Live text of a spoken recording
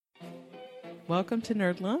Welcome to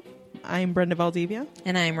Nerdla. I'm Brenda Valdivia.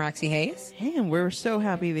 And I'm Roxy Hayes. And we're so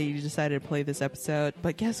happy that you decided to play this episode.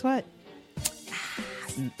 But guess what?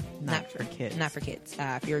 Not for kids. Not for kids.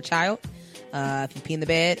 If you're a child, if you pee in the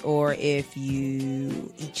bed, or if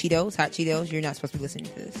you eat Cheetos, hot Cheetos, you're not supposed to be listening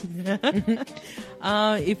to this.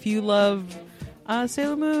 If you love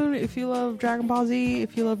Sailor Moon, if you love Dragon Ball Z,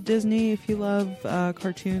 if you love Disney, if you love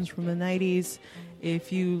cartoons from the 90s,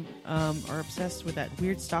 if you are obsessed with that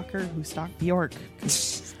weird stalker who stalked Bjork,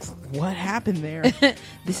 what happened there?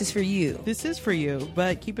 This is for you. This is for you.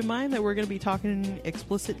 But keep in mind that we're going to be talking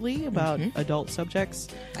explicitly about adult subjects.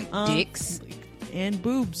 Like dicks. And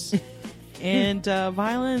boobs. And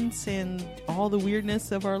violence and all the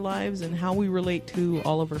weirdness of our lives and how we relate to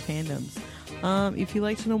all of our fandoms. If you'd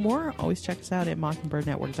like to know more, always check us out at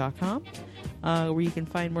mockingbirdnetwork.com, where you can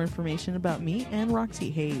find more information about me and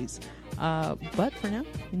Roxy Hayes. But for now,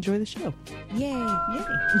 enjoy the show. Yay. Yay.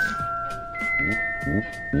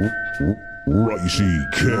 Roxy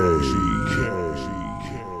K.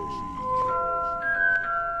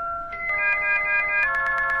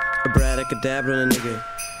 Abracadabra on a nigga.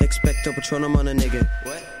 Expecto Patronum on a nigga.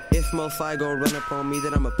 What? If Mofi gon' run up on me,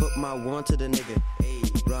 then I'ma put my one to the nigga. Hey,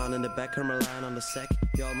 Ron in the back, her line on the sack.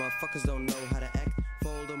 Y'all motherfuckers don't know how to act.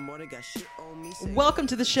 Fold them more, they got shit on me. Welcome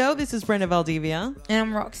to the show. This is Brenda Valdivia. And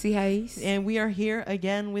I'm Roxy Hayes. And we are here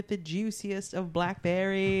again with the juiciest of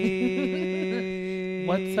blackberries.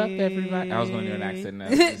 What's up, everybody? I was going to do an accent now.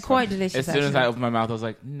 Quite delicious. As soon as I opened my mouth, I was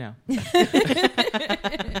like, no.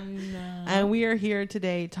 And we are here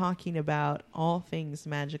today talking about all things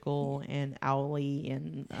magical and owly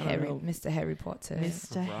and Mr. Harry Potter.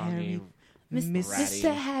 Mr. Harry.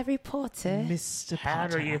 Mr. Harry Potter. Mr.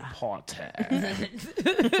 Harry Potter.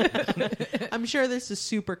 I'm sure there's a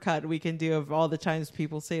super cut we can do of all the times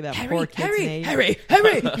people say that Harry, poor kid's name. Harry.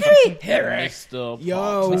 Mr.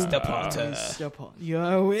 Yo, Mr. Potter. Mr. Potter.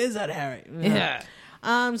 Yo, is that Harry? Yeah.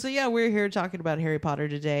 So yeah, we're here talking about Harry Potter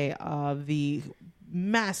today. The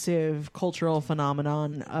massive cultural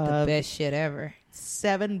phenomenon. The best shit ever.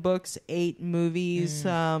 7 books, 8 movies,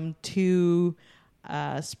 2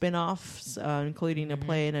 spin-offs, including a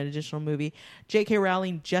play and an additional movie. J.K.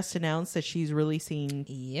 Rowling just announced that she's releasing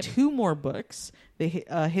 2 more books, The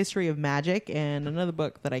History of Magic and another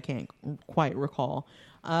book that I can't quite recall.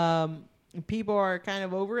 People are kind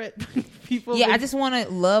of over it. I just want to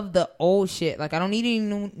love the old shit. Like, I don't need any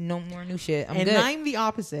no more new shit. I'm good. I'm the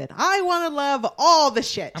opposite. I want to love all the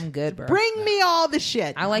shit. I'm good, bro. Bring me all the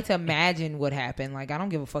shit. I like to imagine what happened. Like, I don't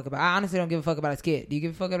give a fuck about. I honestly don't give a fuck about a skit. Do you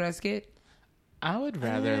give a fuck about a skit? I would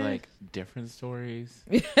rather, like, different stories.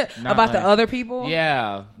 About the other people?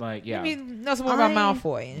 Yeah. Like, yeah. I mean, that's more about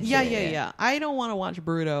Malfoy and shit. Yeah. I don't want to watch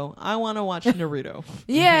Bruto. I want to watch Naruto.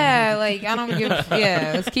 Yeah, like, I don't give...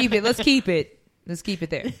 Yeah, let's keep it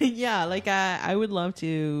there. Yeah, like, I would love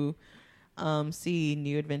to see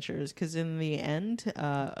New Adventures, because in the end,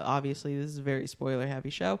 obviously, this is a very spoiler-heavy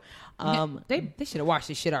show. They should have watched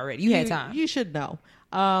this shit already. You had time. You should know.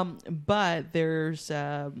 But there's...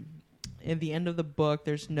 in the end of the book,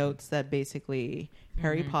 there's notes that basically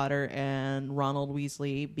Harry Potter and Ronald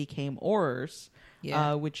Weasley became Aurors,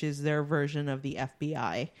 which is their version of the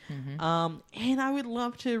FBI. And I would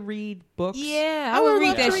love to read books. Yeah, I would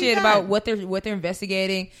read that shit about what they're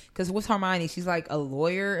investigating. Because what's Hermione? She's like a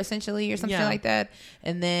lawyer, essentially, or something like that.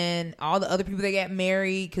 And then all the other people that got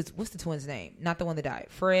married. Because what's the twins' name? Not the one that died.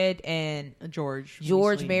 Fred and George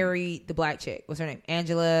Weasley. Married the black chick. What's her name?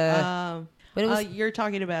 Angela. But it was, you're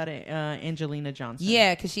talking about Angelina Johnson.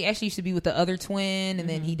 Yeah, because she actually used to be with the other twin, and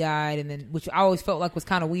then he died, and then which I always felt like was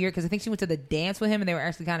kind of weird because I think she went to the dance with him, and they were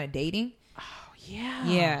actually kind of dating. Oh yeah,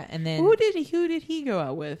 yeah. And then who did he go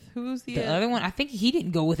out with? Who's the other one? I think he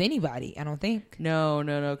didn't go with anybody. I don't think. No,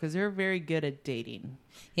 because they're very good at dating.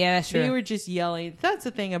 Yeah, that's true. They were just yelling. That's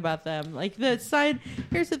the thing about them. Like here's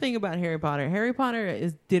the thing about Harry Potter. Harry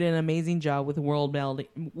Potter did an amazing job with world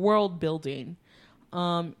building.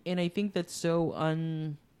 And I think that's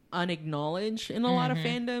so unacknowledged in a lot of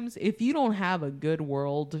fandoms. If you don't have a good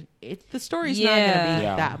world, the story's not going to be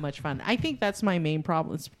that much fun. I think that's my main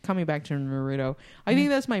problem. It's coming back to Naruto. I think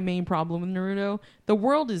that's my main problem with Naruto. The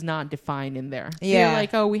world is not defined in there. Yeah. They're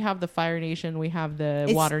like, oh, we have the Fire Nation, we have the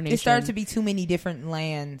Water Nation. It started to be too many different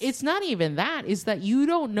lands. It's not even that. It's that you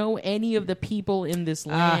don't know any of the people in this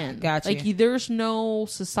land. Gotcha. Like, there's no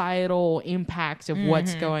societal impact of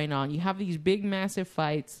what's going on. You have these big, massive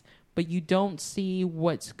fights, but you don't see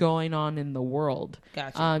what's going on in the world.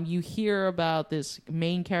 Gotcha. You hear about this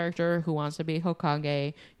main character who wants to be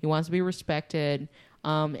Hokage. He wants to be respected.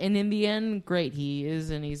 And in the end, great, he is,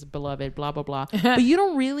 and he's beloved, blah, blah, blah. But you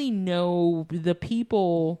don't really know the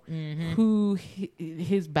people who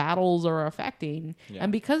his battles are affecting. Yeah.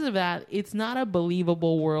 And because of that, it's not a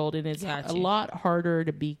believable world, and it's a lot harder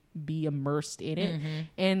to be immersed in it.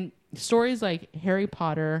 And stories like Harry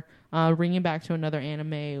Potter, bringing back to another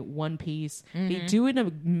anime, One Piece, they do an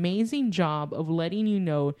amazing job of letting you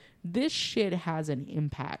know this shit has an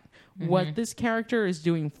impact. What this character is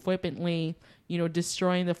doing flippantly,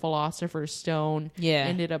 destroying the Philosopher's Stone,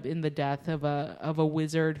 ended up in the death of a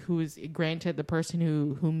wizard who is granted the person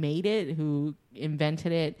who made it, who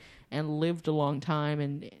invented it, and lived a long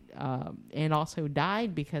time, and also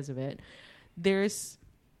died because of it. There's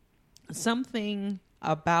something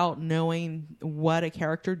about knowing what a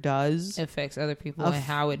character does affects other people and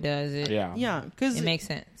how it does it. Yeah, because it makes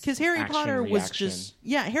sense. Because Harry Potter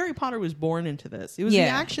was born into this. It was the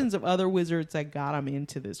actions of other wizards that got him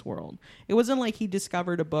into this world. It wasn't like he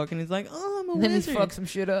discovered a book and he's like, "Oh, I'm a wizard." Then he fucked some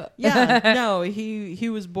shit up. No, he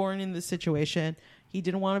was born in this situation. He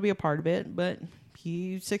didn't want to be a part of it, but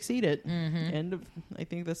he succeeded. And I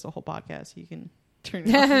think that's the whole podcast. You can turn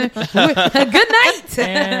it off. Good night.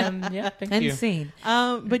 And thank you. Scene.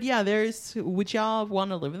 But yeah, would y'all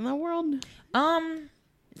want to live in that world?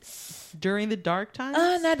 During the dark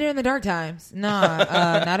times? Not during the dark times. No,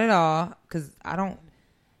 not at all. Because I don't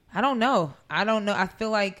know. I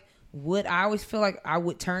feel like I always feel like I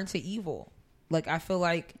would turn to evil. Like, I feel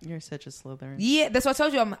like you're such a Slytherin. Yeah, that's what I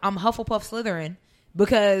told you. I'm Hufflepuff Slytherin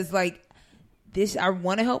because like this. I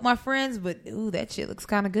want to help my friends, but ooh, that shit looks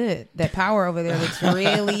kind of good. That power over there looks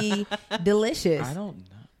really delicious. I don't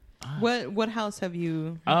know. What house have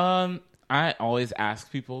you? I always ask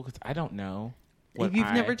people because I don't know. You've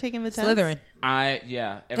never taken the test? Slytherin.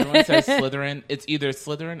 Everyone says Slytherin. It's either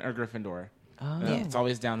Slytherin or Gryffindor. Oh. It's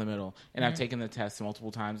always down the middle. And I've taken the test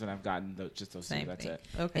multiple times, and I've gotten just those two. That's it.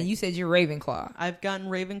 Okay. And you said you're Ravenclaw. I've gotten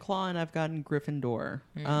Ravenclaw, and I've gotten Gryffindor.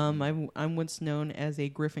 I'm what's known as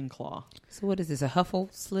a Gryffindor. So what is this? A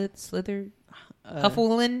Slither?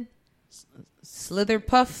 Hufflepuff?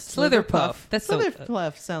 Slitherpuff. That's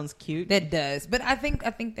Slitherpuff sounds cute. That does. But I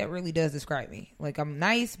think that really does describe me. Like, I'm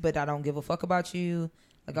nice, but I don't give a fuck about you.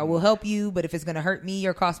 Like, I will help you, but if it's going to hurt me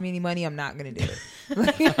or cost me any money, I'm not going to do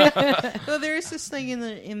it. So there's this thing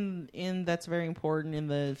in that's very important in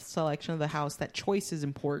the selection of the house. That choice is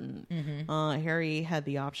important. Harry had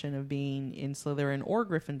the option of being in Slytherin or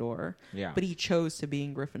Gryffindor, but he chose to be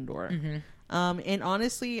in Gryffindor. And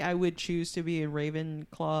honestly, I would choose to be in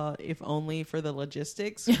Ravenclaw if only for the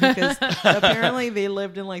logistics, because apparently they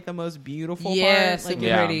lived in like the most beautiful part. Like,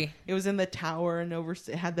 pretty. It was in the tower and it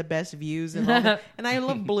had the best views and all that. And I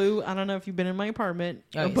love blue. I don't know if you've been in my apartment,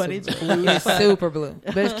 but it's blue. It's super blue,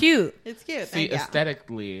 but it's cute. It's cute. See,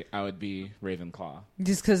 aesthetically, I would be Ravenclaw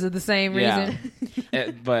just because of the same reason.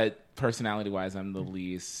 But personality-wise, I'm the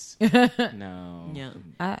least. No. Yeah.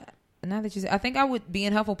 Now that you say, I think I would be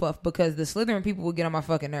in Hufflepuff because the Slytherin people would get on my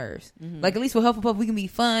fucking nerves. Like, at least with Hufflepuff, we can be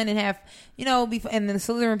fun and have, be fun. And then the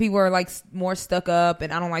Slytherin people are like more stuck up,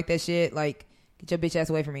 and I don't like that shit. Like, get your bitch ass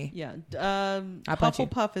away from me. Yeah.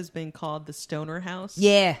 Hufflepuff has been called the Stoner House.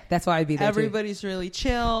 Yeah, that's why I'd be there. Everybody's really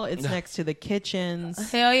chill. It's next to the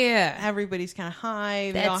kitchens. Hell yeah. Everybody's kind of high.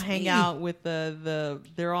 They all hang out with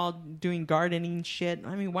they're all doing gardening shit.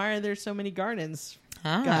 I mean, why are there so many gardens?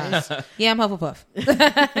 Guys. Yeah, I'm Hufflepuff.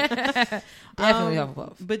 Definitely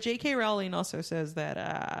Hufflepuff. But J.K. Rowling also says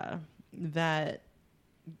that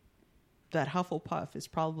Hufflepuff is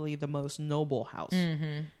probably the most noble house.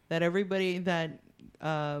 That everybody that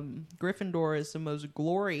Gryffindor is the most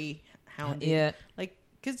glory hounded. Yeah, like,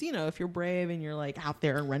 because if you're brave and you're like out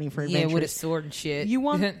there and running for adventures, with a sword and shit, you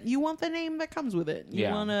want the name that comes with it. You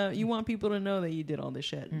want people to know that you did all this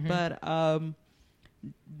shit. But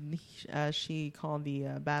she called the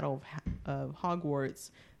Battle of Hogwarts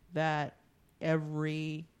that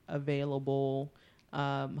every available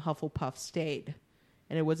Hufflepuff stayed.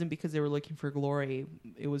 And it wasn't because they were looking for glory.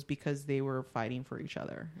 It was because they were fighting for each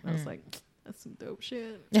other. And I was like, that's some dope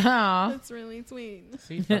shit. That's really sweet.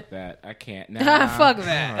 See, fuck that. I can't. Nah, fuck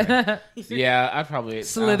that. Right. Yeah, I'd probably...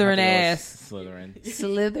 Slytherin ass.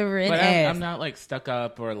 Slytherin. But ass. I'm not like stuck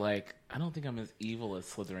up or like... I don't think I'm as evil as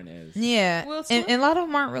Slytherin is. Yeah. Well, and a lot of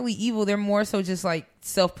them aren't really evil. They're more so just like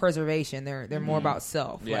self-preservation. They're more about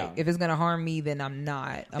self. Yeah. Like, if it's going to harm me, then I'm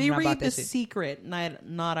not. They not read about The shit. Secret,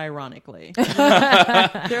 not ironically.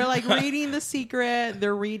 They're like reading The Secret.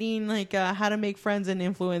 They're reading like how to make friends and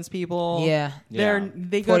influence people. Yeah.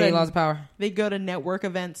 They go 48 to Laws of Power. They go to network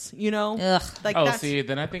events. Ugh. Like, see,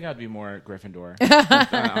 then I think I'd be more Gryffindor.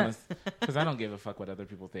 Because I don't give a fuck what other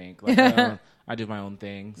people think. Like, I do my own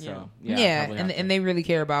thing. So and they really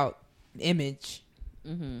care about image.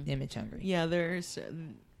 Image hungry. Yeah, there's,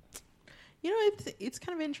 it's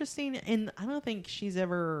kind of interesting, and I don't think she's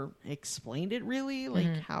ever explained it really,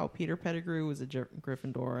 like how Peter Pettigrew was a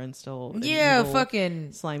Gryffindor and still an evil,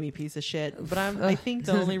 fucking slimy piece of shit. But I think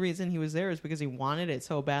the only reason he was there is because he wanted it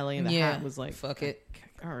so badly, and the hat was like, fuck it.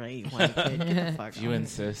 All right, you want a kid, get the fuck You on.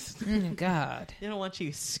 insist. God. They don't want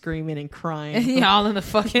you screaming and crying. Y'all in the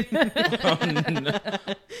fucking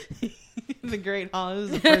The Great Hall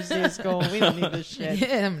is the first day of school. We don't need this shit.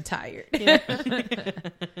 Yeah, I'm tired.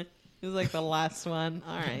 It was like the last one.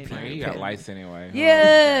 All right. Yeah, you got lice anyway.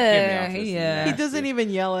 Yeah, Get me off this yeah. He doesn't even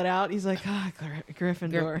yell it out. He's like,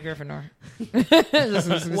 Gryffindor.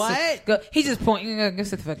 Gryffindor. What? Go. He's just pointing. Go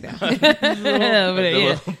sit the fuck down. Over there, yeah.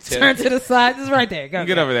 little tip. Turn to the side. Just right there. Go.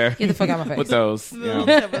 Get over there. Get the fuck out of my face. With those. Little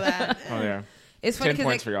Yeah. tip of that. Oh, yeah. It's funny 10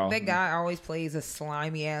 points because for y'all. that guy always plays a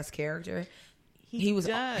slimy ass character. He was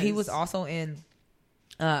does. also in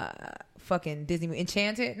fucking Disney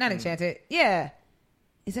Enchanted. Not Enchanted. Yeah.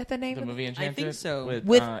 Is that the name The of movie Enchanted? think so.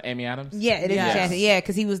 With Amy Adams? Yeah, it is Yes. Enchanted. Yeah,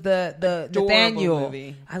 because he was the Adorable Nathaniel.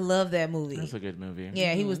 movie. I love that movie. That's a good movie.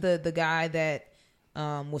 Yeah, he was the guy that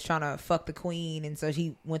was trying to fuck the queen, and so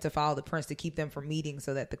he went to follow the prince to keep them from meeting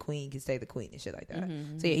so that the queen could stay the queen and shit like that.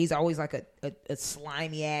 So yeah, he's always like a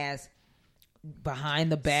slimy ass,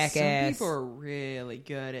 behind the back Some ass. people are really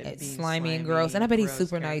good at being slimy and gross. And I bet he's gross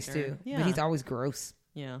super nice character. too. Yeah. But he's always gross.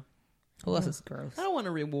 Yeah. Who else is gross? I don't want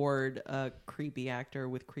to reward a creepy actor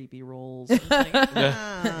with creepy roles. It's like,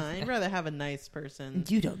 I'd rather have a nice person.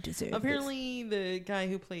 You don't deserve Apparently, the guy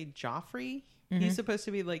who played Joffrey, he's supposed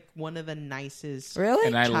to be like one of the nicest. Really?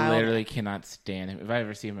 And I Child- literally cannot stand him. If I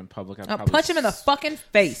ever see him in public, I'd I'll probably punch him in the fucking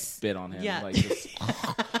face. spit on him. Yeah. Like, just,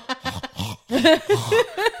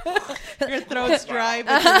 Your throat's dry,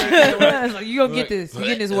 but You gonna get this. You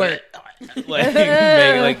getting this work. like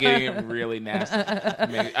getting it really nasty.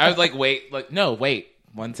 I was like, wait,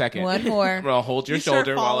 1 second. One more. Bro, hold your You start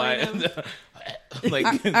shoulder while I following him. like.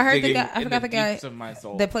 I heard the digging guy. I in forgot the guy deeps of my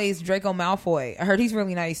soul. that plays Draco Malfoy. I heard he's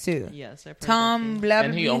really nice too. yes, I've heard Tom that too. Blabberby.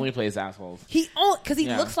 And he only plays assholes. because he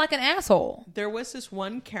Yeah. looks like an asshole. There was this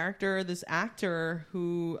one character, this actor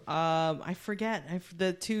who I forget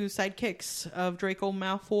the two sidekicks of Draco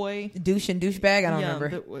Malfoy. Douche and douchebag. I don't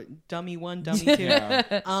remember. Dummy 1, Dummy 2. Yeah.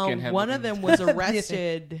 Skinhead One of looking. them was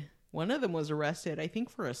arrested. One of them was arrested, I think,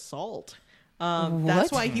 for assault. That's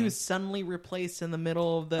What? why he was suddenly replaced in the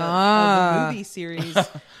middle of the movie series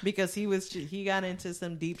because he got into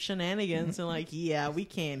some deep shenanigans and like, yeah, we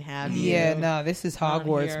can't have you. Yeah, no, this is on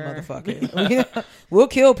Hogwarts, here. motherfucker. We'll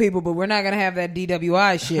kill people, but we're not gonna have that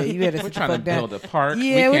DWI shit. You better We're sit the trying to fuck down. build a park.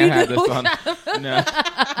 Yeah, we what can't are have you this on.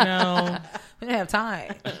 No. We don't have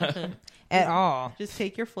time at all. Just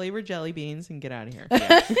take your flavored jelly beans and get out of here.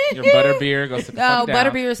 Your butterbeer, go sit the fuck down.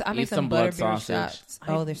 Butterbeers. I Eat make some blood butterbeer sausage. shots.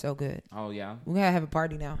 Oh, they're so good. Oh yeah. We gotta have a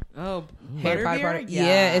party now. Oh, Harry Potter butterbeer? party.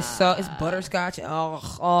 Yeah, it's butterscotch.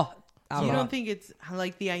 Oh. I You love don't think it's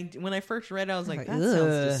like the idea? When I first read it, I was like, Like, that ugh.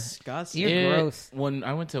 sounds disgusting. You're gross. When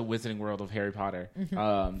I went to Wizarding World of Harry Potter,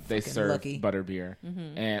 they serve lucky. butterbeer,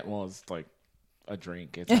 and it's like a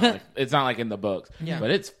drink. It's not like in the books,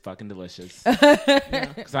 but it's fucking delicious.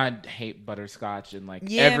 Because I hate butterscotch and like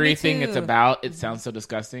Yeah, me everything it's too. about. It sounds so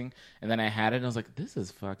disgusting, and then I had it and I was like, this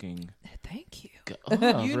is fucking Thank you.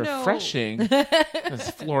 You know- refreshing. This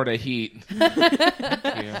Florida heat.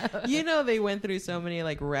 Yeah. You know, they went through so many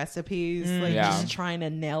like recipes, like Yeah. just trying to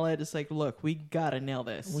nail it. It's like, look, we gotta nail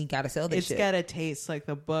this. We gotta sell this It's shit. gotta taste like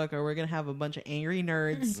the book, or we're gonna have a bunch of angry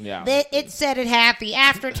nerds. Yeah. It said it had the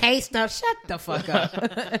aftertaste of shut the fuck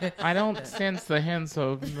up. I don't sense the hints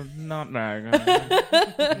of nutmeg.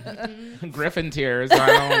 Griffin tears.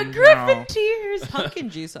 I don't know. Tears. Pumpkin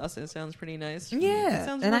juice also sounds pretty nice. Yeah, It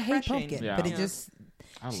sounds and I hate refreshing. pumpkin, Yeah. but it Yeah. just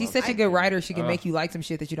I she's love such a good writer. She can Ugh. make you like some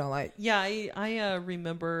shit that you don't like. Yeah, I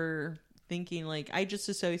remember thinking like I just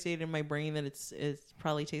associated in my brain that it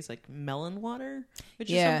probably tastes like melon water, which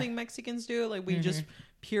is Yeah. something Mexicans do. Like we just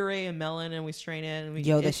puree a melon and we strain it and we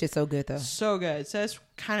Yo, that it's shit's so good though. so good. So that's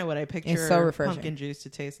kind of what I picture so refreshing. pumpkin juice to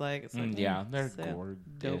taste like. It's like Yeah, they're so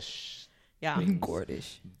gordish. yeah,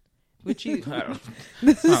 Gordish. which you I don't-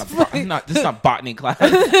 This is not botany class.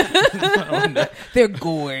 They're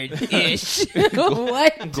gourd-ish.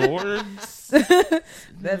 What? Gourds.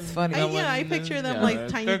 That's funny. I picture them Yeah, like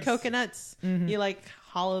tiny that's- coconuts. You like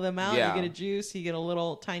hollow them out. Yeah. You get a juice. You get a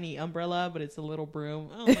little tiny umbrella, but it's a little broom.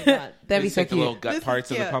 Oh my god. That'd be Just so take the little cute. gut This is parts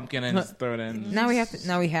of the cute. pumpkin and just throw it in. Now we have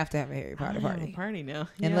to have a Harry Potter Oh, party. party now.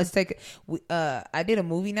 And Yeah. let's take I did a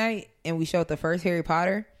movie night and we showed the first Harry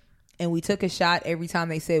Potter and we took a shot every time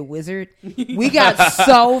they said wizard. We got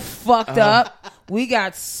so fucked up. we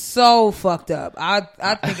got so fucked up. I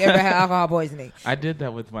think everybody had alcohol poisoning. I did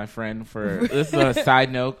that with my friend for, this is a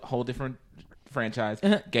side note, whole different franchise,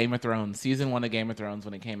 Game of Thrones. Season 1 of Game of Thrones,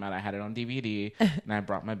 when it came out, I had it on DVD, and I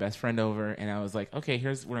brought my best friend over, and I was like, okay,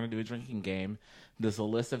 we're going to do a drinking game. There's a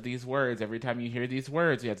list of these words. Every time you hear these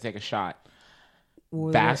words, you have to take a shot.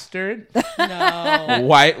 What? Bastard. No.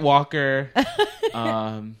 White Walker.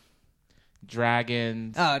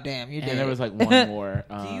 Dragons. Oh, damn. You did. And there was like one more.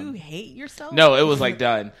 Do you hate yourself? No, it was like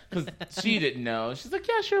done. Because she didn't know. She's like,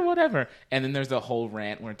 yeah, sure, whatever. And then there's a whole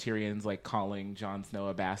rant where Tyrion's like calling Jon Snow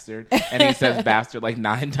a bastard. And he says bastard like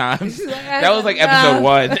 9 times. That was like episode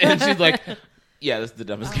 1. And she's like, yeah, this is the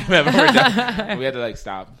dumbest game I've ever done. We had to like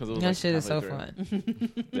stop. Because it was that like, shit is so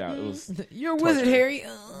fun. Yeah, it was. You're a wizard, Harry.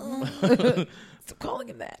 Stop calling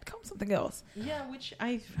him that. Call him something else. Yeah, which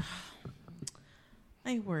I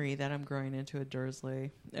worry that I'm growing into a Dursley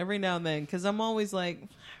every now and then because I'm always like,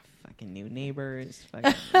 fucking new neighbors.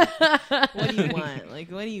 Fucking, what do you want?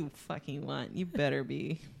 Like, what do you fucking want? You better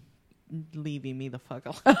be leaving me the fuck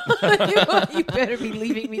alone. You better be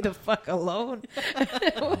leaving me the fuck alone.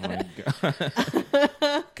 Oh my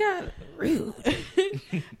God. God, rude.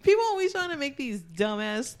 People always want to make these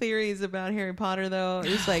dumbass theories about Harry Potter, though.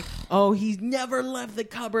 It's like, oh, he's never left the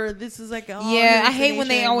cupboard. This is like, yeah, I hate when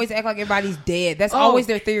they always act like everybody's dead. That's always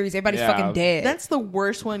their theories. Everybody's fucking dead. That's the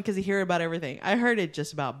worst one because you hear about everything. I heard it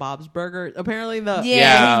just about Bob's Burgers. Apparently, he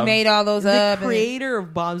made all those up. The creator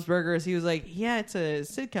of Bob's Burgers, he was like, yeah, it's a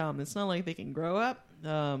sitcom. It's not like they can grow up.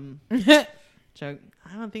 Chuck,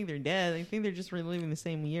 I don't think they're dead. I think they're just reliving the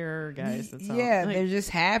same year, guys. That's all. Yeah, like, they're just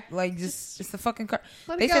happy. Like, just the fucking car.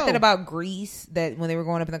 They said that about Grease, that when they were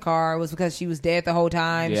going up in the car, was because she was dead the whole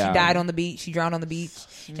time. Yeah. She died on the beach. She drowned on the beach.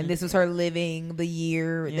 And this was her living the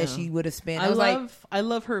year that she would have spent. I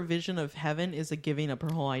love her vision of heaven is a giving up her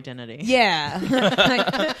whole identity. Yeah. Like,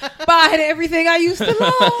 bye to everything I used to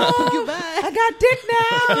love. Goodbye. I got dick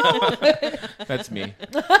now. That's me.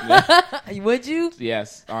 Would you?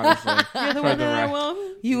 Yes, honestly. You're the one that I want.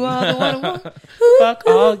 You are the one who wants. Fuck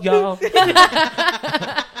all y'all.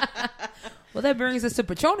 Well, that brings us to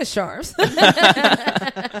Patronus charms. Yeah,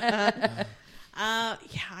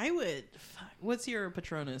 I would. What's your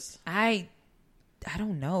Patronus? I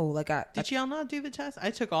don't know. Like, did y'all not do the test?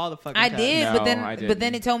 I took all the fucking. I tests. did, No, but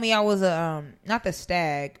then it told me I was a not the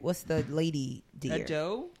stag. What's the lady deer? A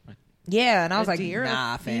doe. Yeah, and I was like, deer,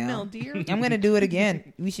 nah, fam. Female deer. I'm gonna do it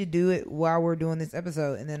again. We should do it while we're doing this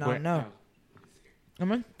episode, and then I'll know.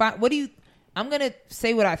 I'm gonna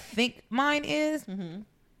say what I think mine is. Mm-hmm.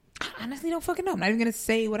 I honestly don't fucking know. I'm not even gonna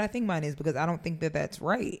say what I think mine is because I don't think that that's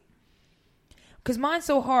right. Because mine's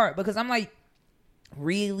so hard because I'm like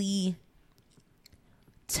really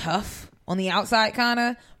tough on the outside, kind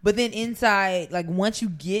of, but then inside, like once you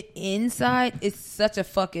get inside, it's such a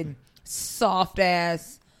fucking soft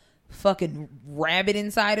ass fucking rabbit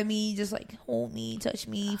inside of me, just like hold me, touch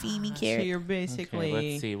me, feed me, carrot. So you're basically.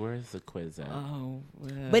 Okay, let's see, where's the quiz at? Oh,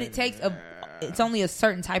 but it's only a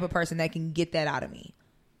certain type of person that can get that out of me.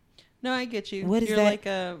 No, I get you. What is you're that? Like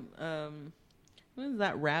a what is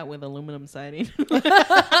that rat with aluminum siding? What?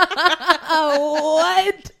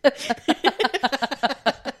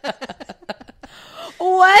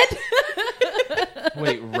 What?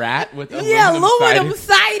 Wait, rat with aluminum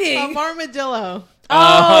siding. Armadillo.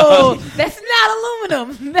 Oh, that's not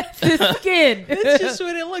aluminum. That's his skin. It's just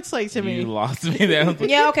what it looks like to me. You lost me there.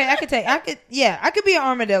 Yeah, okay, I could be an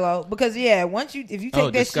armadillo because if you take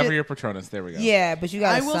that discover shit, your Patronus. There we go. Yeah, but you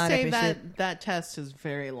got. I will say that test is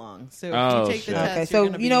very long. So if you take the test,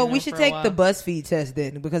 okay, so we should take the BuzzFeed test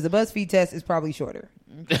then because the BuzzFeed test is probably shorter.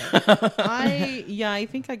 Okay. I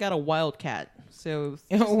think I got a wildcat. So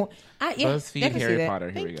BuzzFeed Harry Potter.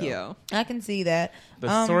 Here we go. Thank you. I can see that.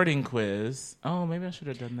 The sorting quiz. Oh, maybe I should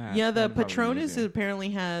have done that. Yeah, the Patronus apparently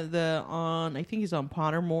has I think it's on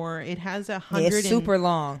Pottermore. It has 100. It's super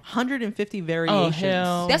long. 150 variations. Oh,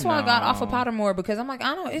 hell That's why I got off of Pottermore because I'm like,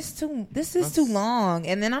 this is too long,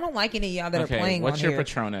 and then I don't like any of y'all that are playing. What's on your here.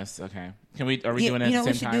 Patronus? Okay, are we doing it at the same time?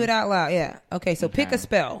 We should do it out loud. Yeah. Okay, so pick a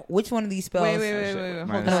spell. Which one of these spells? Wait.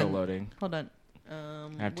 Hold on. Loading. What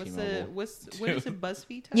is it?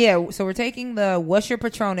 BuzzFeed test? Yeah, so we're taking the What's Your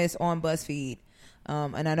Patronus on BuzzFeed.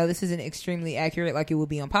 And I know this isn't extremely accurate like it would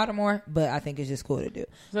be on Pottermore, but I think it's just cool to do.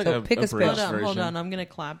 Like so pick a spell. Hold on. I'm going to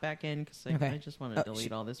clap back in because I just want to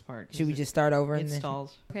delete all this part. Should we just start over? It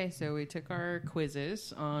stalls. Okay, so we took our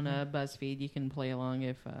quizzes on BuzzFeed. You can play along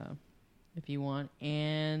if you want.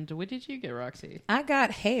 And what did you get, Roxy? I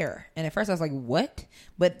got hair. And at first I was like, what?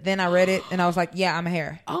 But then I read it and I was like, yeah, I'm a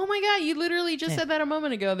hare. Oh my God, you literally just said that a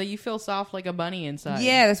moment ago, that you feel soft like a bunny inside.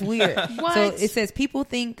 Yeah, that's weird. What? So it says people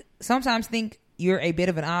sometimes think you're a bit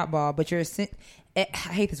of an oddball, but I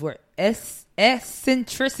hate this word,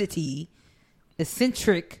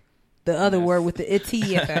 eccentric, the other word with the it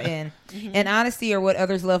at the end, and honesty are what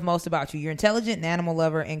others love most about you. You're intelligent, an animal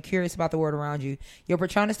lover, and curious about the world around you. Your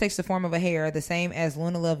Patronus takes the form of a hare, the same as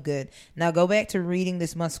Luna Lovegood. Now go back to reading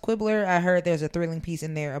this month's Quibbler. I heard there's a thrilling piece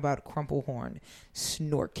in there about Crumplehorn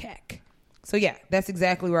Snorkack. So yeah, that's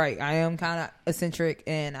exactly right. I am kind of eccentric,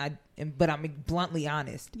 but I'm bluntly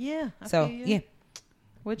honest. Yeah. Yeah.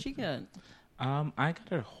 What you got? I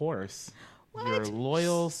got a horse. What? You're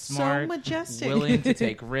loyal, So smart, majestic. willing to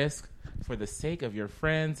take risks for the sake of your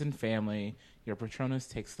friends and family. Your Patronus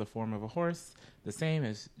takes the form of a horse, the same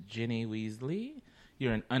as Ginny Weasley.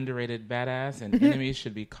 You're an underrated badass, and enemies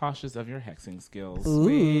should be cautious of your hexing skills.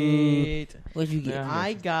 Sweet. What'd you get? Yeah.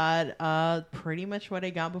 I got pretty much what I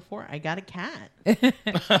got before. I got a cat.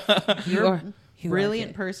 You're a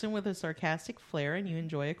Brilliant person with a sarcastic flair, and you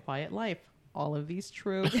enjoy a quiet life. All of these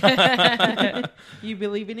true. You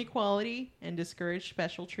believe in equality and discourage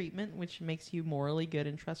special treatment, which makes you morally good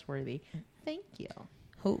and trustworthy. Thank you.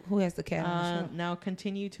 Who has the cat on the show? Now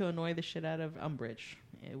continue to annoy the shit out of Umbridge,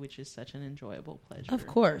 which is such an enjoyable pleasure. Of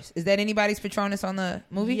course. Is that anybody's Patronus on the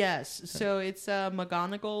movie? Yes. So it's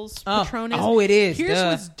McGonagall's Oh. Patronus. Oh, it is. Here's Duh.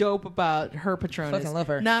 what's dope about her Patronus. Fucking love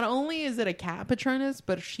her. Not only is it a cat Patronus,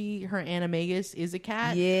 but her animagus is a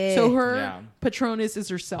cat. Yeah. So her Yeah. Patronus is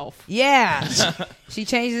herself. Yeah. She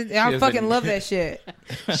changed it. I doesn't- fucking love that shit.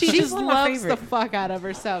 She She's just one of my loves the favorite. fuck out of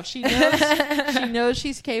herself. She knows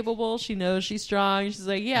she's capable. She knows she's strong. She's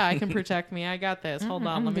like, yeah, I can protect me. I got this. Hold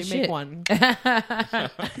on, let me the make shit. one.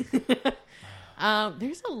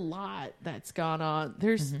 There's a lot that's gone on.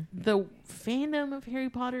 There's the fandom of Harry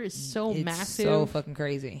Potter is so It's massive. so fucking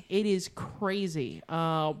crazy. It is crazy.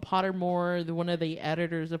 Pottermore, one of the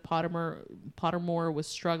editors of Pottermore was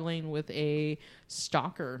struggling with a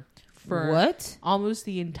stalker for What? almost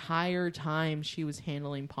the entire time she was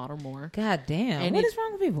handling Pottermore. God damn. And What is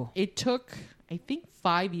wrong with people? It took, I think,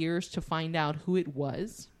 5 years to find out who it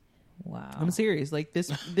was. Wow. I'm serious. Like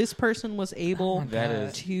this person was able That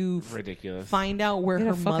is to ridiculous. find out where Get a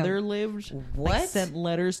her fucking- mother lived. What? Like, sent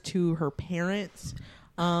letters to her parents.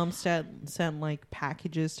 Sent like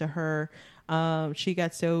packages to her. She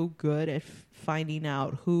got so good at finding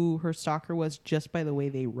out who her stalker was just by the way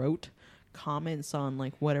they wrote comments on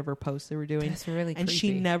like whatever posts they were doing. That's really and she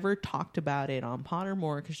creepy. never talked about it on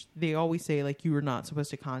Pottermore because they always say like you were not supposed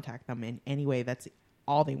to contact them in any way. That's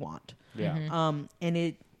all they want. Yeah.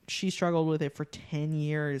 And she struggled with it for 10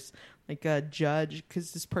 years. Like a judge,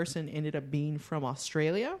 because this person ended up being from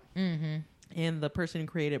Australia. Mm-hmm. And the person who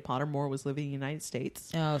created Pottermore was living in the United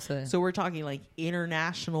States. Oh, so So we're talking like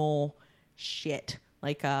international shit.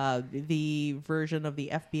 Like the version of the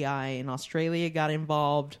FBI in Australia got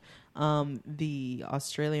involved. The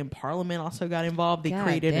Australian Parliament also got involved. They God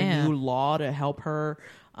created damn. a new law to help her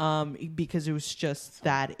because it was just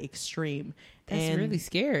that extreme. that's really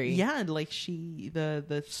scary. Yeah, and like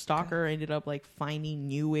the stalker ended up like finding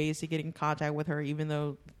new ways to get in contact with her, even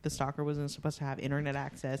though the stalker wasn't supposed to have internet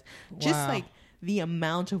access. Just Wow. like the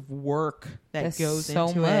amount of work that That's goes so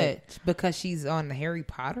into much it. because she's on the Harry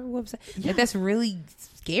Potter website. Yeah. Like, that's really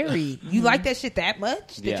scary. You like that shit that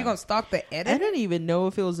much that Yeah. you're gonna stalk the I editor? don't even know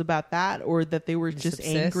if it was about that or that they were just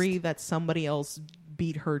obsessed? angry that somebody else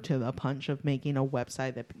beat her to the punch of making a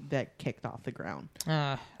website that kicked off the ground.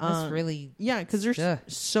 That's really Yeah, because there's Ugh.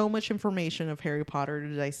 so much information of Harry Potter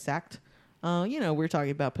to dissect. We're talking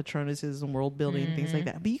about Patronuses and world building and things like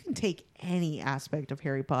that. But you can take any aspect of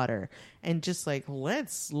Harry Potter and just like,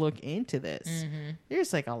 let's look into this.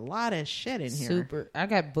 There's like a lot of shit in here. super. I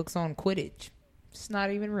got books on Quidditch. It's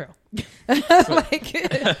not even real. Like,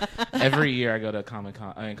 Every year I go to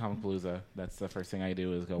Comicpalooza. That's the first thing I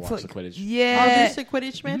do is go watch the Quidditch. Oh, yeah. there's a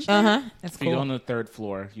Quidditch match there? That's If you go on cool. the third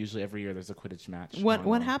floor, usually every year there's a Quidditch match. What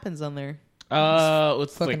going on. happens on there?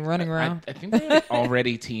 It's Fucking like, running around. I think they're like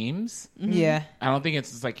already teams. Yeah. I don't think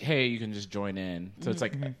it's just like, hey, you can just join in. So it's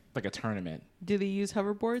like a tournament. Do they use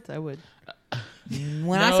hoverboards? I would.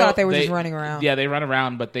 When I No, saw it, they were just running around. Yeah, they run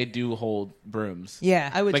around, but they do hold brooms.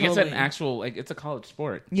 Yeah. I would Like totally. it's an actual, like it's a college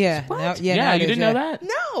sport. Yeah. What? Now- Yeah, now it you is, didn't yeah. know that?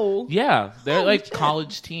 No. Yeah, they're Holy like shit.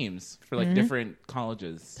 college teams for like different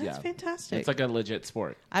colleges. That's yeah, fantastic. it's like a legit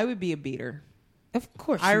sport. I would be a beater. Of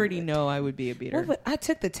course. I you already would. know I would be a beater. What would- I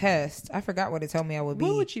took the test. I forgot what it told me I would be.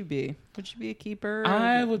 What would you be? Would you be a keeper?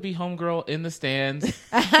 I would be homegirl in the stands,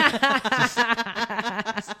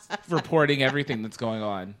 just reporting everything that's going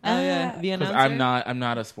on. Oh yeah, the Because announcer. I'm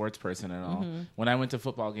not a sports person at all. When I went to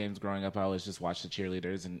football games growing up, I always just watched the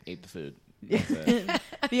cheerleaders and ate the food. That's it.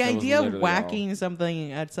 The was idea of literally whacking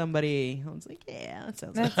something at somebody, I was like, yeah, that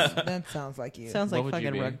sounds like that sounds like you. sounds What like would you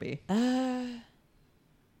fucking be? rugby.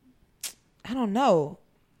 I don't know.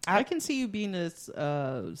 I can see you being a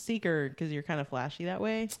seeker because you're kind of flashy that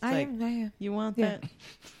way. It's I like, am. you want Yeah. that?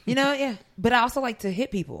 You know, yeah. But I also like to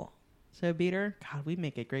hit people. So beater? God, we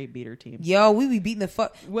make a great beater team. Yo, we be beating the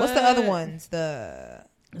fuck. What's the What? other ones?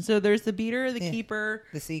 So there's the beater, the Yeah. keeper,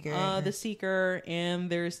 The seeker. the seeker, and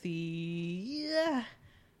there's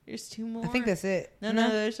there's two more. I think that's it. No,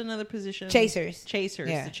 there's another position. Chasers.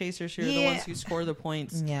 Yeah. The chasers who are the Yeah. ones who score the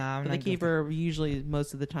points. Yeah, I'm But not the keeper usually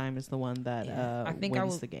most of the time is the one that I think wins I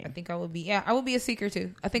would, the game. I think I would be. Yeah, I would be a seeker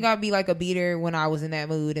too. I think I'd be like a beater when I was in that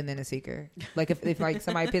mood, and then a seeker. Like if like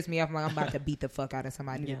somebody pissed me off, I'm like I'm about to beat the fuck out of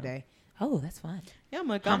somebody Yeah. today. Oh, that's fun. Yeah, I'm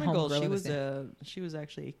McGonagall. homegirl She was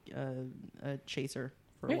actually a chaser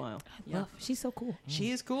for a Really? while. I love. She's so cool.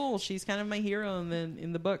 She is cool. She's kind of my hero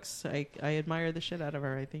in the books. I admire the shit out of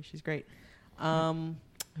her. I think she's great.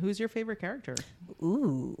 Who's your favorite character?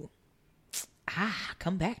 Ooh.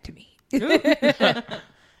 Come back to me. Is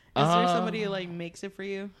there somebody who like makes it for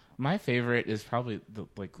you? My favorite is probably the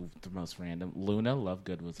most random. Luna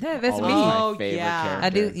Lovegood was Yeah, that's always me. my Oh, favorite yeah. character. I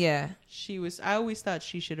do. Yeah. She was. I always thought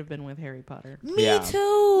she should have been with Harry Potter. Me Yeah.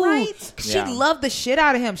 too. Right? She Yeah. loved the shit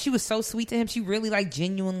out of him. She was so sweet to him. She really like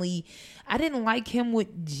genuinely. I didn't like him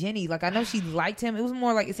with Jenny. Like I know she liked him. It was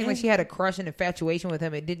more like it seemed like she had a crush and infatuation with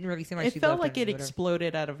him. It didn't really seem like It she felt loved like him it or whatever.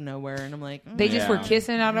 exploded out of nowhere, and I'm like, They just were Yeah.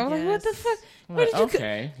 kissing out. I was like, what the Yes. fuck? Where did you?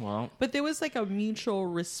 Okay, well, But there was like a mutual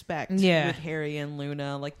respect Yeah. with Harry and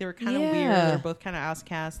Luna. Like they were kind of Yeah. weird. They're both kind of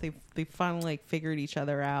outcasts. They finally like figured each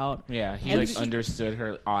other out. yeah, he And like she- understood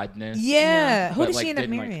her oddness. Yeah. Who but, did like, she end up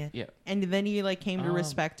didn't, like, marrying? yeah, And then he like came to Oh.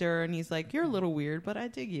 respect her, and he's like, "You're a little weird, but I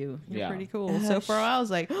dig you. You're Yeah. pretty cool." So for a while, I was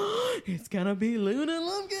like, "It's gonna be Luna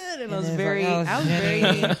Lovegood," and I was then it's very, like, oh, I was Jenny.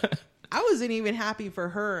 very, I wasn't even happy for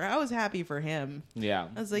her. I was happy for him. yeah.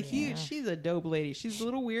 I was like, she's a dope lady. She's a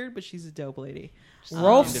little weird, but she's a dope lady.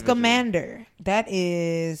 Rolf individual. Scamander. That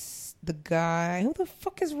is the guy. Who the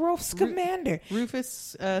fuck is Rolf Scamander?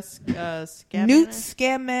 Rufus Scamander. Newt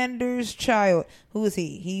Scamander's child. Who was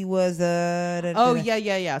he? He was Oh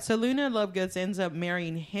yeah. So Luna Lovegood ends up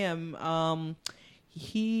marrying him.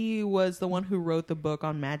 He was the one who wrote the book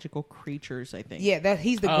on magical creatures, I think. Yeah, that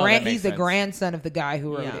he's the Oh, that makes he's the sense. grandson of the guy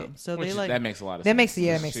who wrote Yeah. it. So Which they is- like that makes a lot of That sense. makes-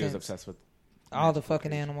 yeah, it She makes was sense. obsessed with All the magical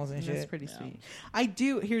fucking creatures. animals and That's shit. pretty sweet. I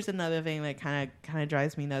do. Here's another thing that kind of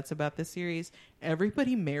drives me nuts about this series.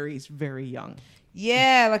 Everybody marries very young.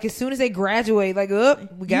 Yeah, like as soon as they graduate, like, we got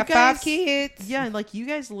You guys- 5 kids. Yeah, like you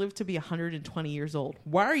guys live to be 120 years old.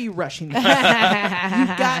 Why are you rushing? This? You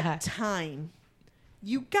got time.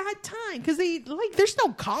 You got time because there's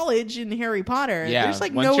no college in Harry Potter. Yeah, There's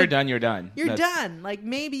like once no. you're done, you're done. You're That's- done. Like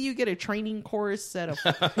maybe you get a training course at a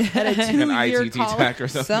 2-year an college. ITT tech or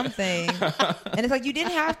something. Something. And it's like you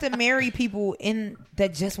didn't have to marry people in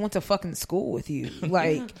that just went to fucking school with you.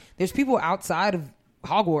 Like there's people outside of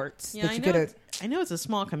Hogwarts Yeah, that I you know. could have. I know it's a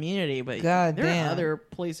small community, but God there damn. are other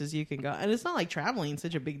places you can go, and it's not like traveling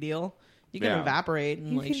such a big deal. You can Yeah. evaporate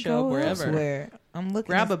and You like can show go up wherever. elsewhere. I'm looking.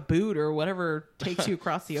 Grab at- a boot or whatever takes you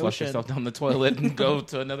across the Flush ocean. yourself down the toilet and go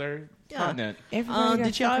to another continent. Everybody got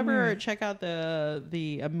Did y'all fucking ever married. check out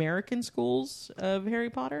the American schools of Harry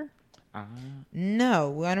Potter?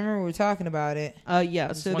 No, I don't remember we were talking about it. Yeah.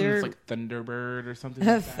 There's So one they're that's like Thunderbird or something.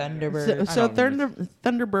 Like that. Thunderbird. so I don't remember.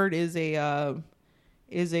 Thunderbird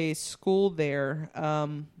is a school there.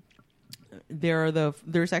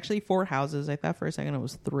 There's actually 4 houses. I thought for a second it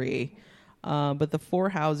was 3, but the 4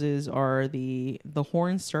 houses are the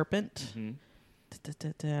Horned Serpent,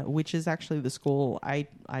 which is actually the school I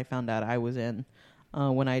found out I was in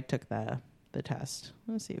when I took the test.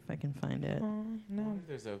 Let's see if I can find it. I wonder if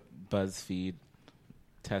there's a BuzzFeed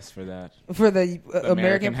test for that. For the American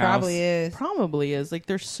American probably is. Probably is. Like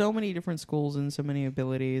there's so many different schools and so many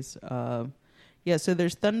abilities. Yeah, so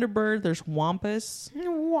there's Thunderbird, there's Wampus,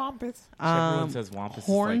 Wampus. Everyone says Wampus is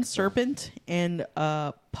Horned like Serpent, and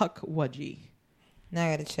Puckwudgie. Now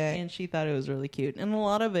I gotta check. And she thought it was really cute. And a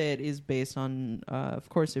lot of it is based on, of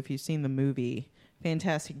course, if you've seen the movie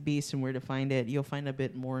Fantastic Beasts and Where to Find It, you'll find a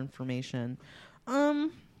bit more information. I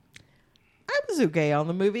was okay on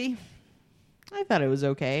the movie. I thought it was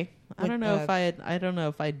okay. I don't know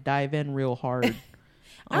if I'd dive in real hard.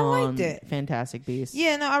 I liked on it. Fantastic Beasts.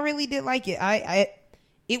 Yeah, no, I really did like it.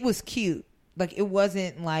 It was cute. Like it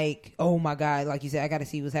wasn't like, oh my god, like you said, I got to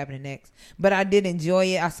see what's happening next. But I did enjoy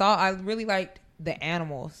it. I really liked the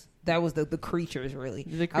animals. That was the creatures really.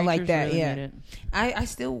 The I like creatures that. really Yeah, made it. I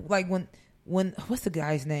still like when what's the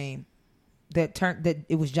guy's name that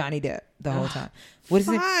it was Johnny Depp the whole time. What is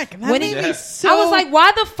it? Fuck, that When made he- me so... I was like,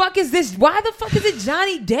 why the fuck is this? Why the fuck is it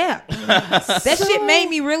Johnny Depp? That shit made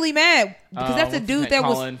me really mad because that's a what's his dude name? that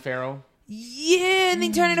was. Colin Farrell. Yeah, and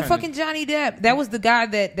then turn into fucking Johnny Depp. That was the guy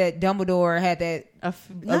that Dumbledore had that a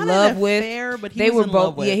not love an with. affair, but they were in both.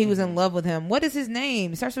 love with. Yeah, he was in love with him. What is his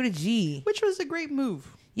name? It starts with a G. Which was a great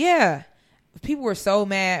move. Yeah. People were so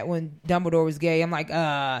mad when Dumbledore was gay. I'm like,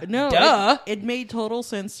 no, duh. It made total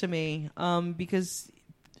sense to me. Because,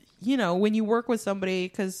 you know, when you work with somebody,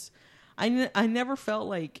 because I never felt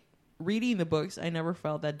like reading the books, I never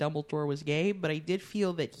felt that Dumbledore was gay, but I did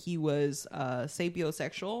feel that he was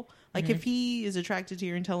sapiosexual. Like, if he is attracted to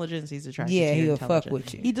your intelligence, he's attracted to your he'll intelligence. fuck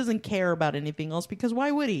with you. He doesn't care about anything else, because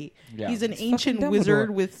why would he? Yeah. He's an It's ancient fucking wizard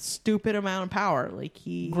Dumbledore. with stupid amount of power. Like,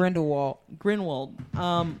 Grindelwald. Grindelwald.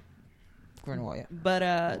 Grindelwald, yeah.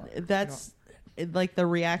 But that's like the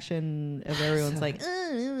reaction of everyone's like,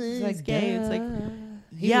 it's gay. It's like,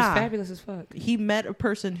 He was fabulous as fuck. He met a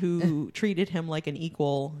person who treated him like an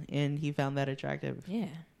equal, and he found that attractive. Yeah.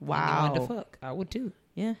 Wow. And he wanted to fuck. I would too.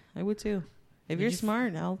 Yeah, I would too. If you're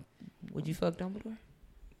smart, Would you fuck Dumbledore?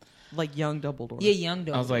 like young Dumbledore. Yeah, young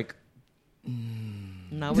Dumbledore. I was like,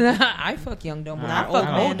 Not with I fuck young Dumbledore. not I fuck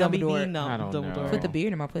fuck man, old don't be Dumbledore. mean, no, I don't know. Dumbledore. Put the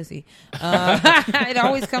beard in my pussy. It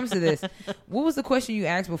always comes to this. What was the question you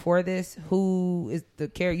asked before this? Who is the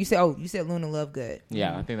character? You said Luna Lovegood.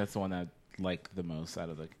 yeah, I think that's the one that I like the most out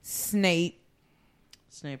of the. Snape.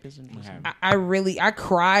 Snape is interesting. Okay. I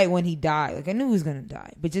cried when he died. Like I knew he was gonna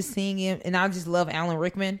die, but just seeing him, and I just love Alan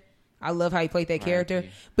Rickman. I love how he played that character. R.I.P.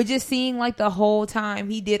 But just seeing like the whole time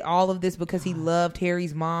he did all of this because he loved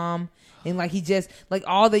Harry's mom. And like he just like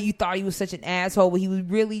all that you thought he was such an asshole, but he was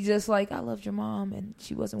really just like, I loved your mom and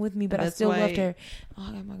she wasn't with me, but I That's still why- loved her.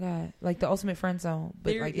 Oh my god. Like the ultimate friend zone.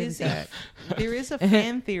 But There like is isn't that there is a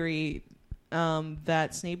fan theory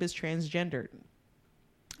that Snape is transgendered.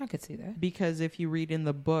 I could see that. Because if you read in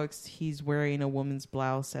the books, he's wearing a woman's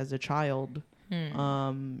blouse as a child.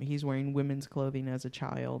 He's wearing women's clothing as a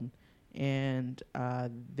child, and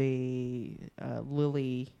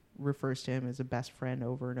Lily refers to him as a best friend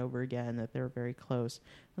over and over again. That they're very close.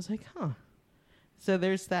 I was like, huh. So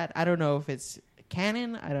there's that. I don't know if it's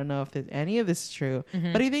canon. I don't know if any of this is true,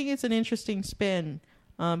 but I think it's an interesting spin.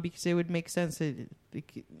 Because it would make sense that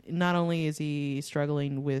not only is he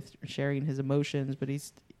struggling with sharing his emotions, but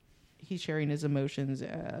he's sharing his emotions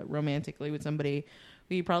romantically with somebody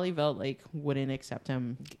who he probably felt like wouldn't accept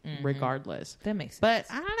him regardless. That makes sense.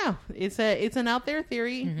 But I don't know. It's an out there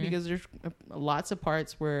theory because there's lots of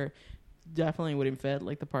parts where definitely wouldn't fit,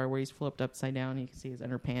 like the part where he's flipped upside down. You can see his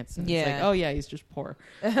underpants. And it's like, oh yeah, he's just poor.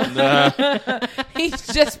 He's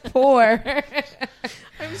just poor.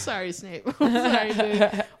 I'm sorry, Snape. I'm sorry,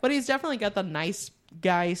 dude. But he's definitely got the nice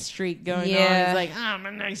guy streak going on. He's like, I'm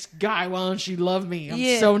a nice guy. Why don't you love me?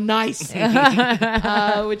 I'm so nice.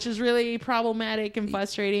 Which is really problematic and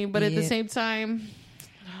frustrating. But at the same time,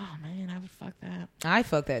 oh man, I would fuck that. I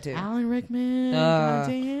fuck that too. Alan Rickman.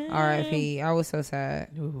 goddamn. R.I.P. I was so sad.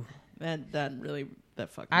 Ooh, that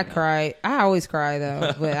fucked me I up. cried. I always cry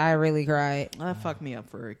though, but I really cried. That fucked me up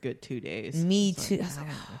for a good 2 days. Me It's too. like, I was like,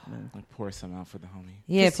 Alan Rickman. Like pour some out for the homie.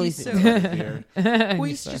 yeah, 'Cause please. he's do. so- Beer. Well,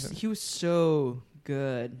 he was so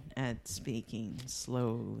good at speaking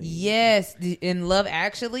slowly. Yes, in Love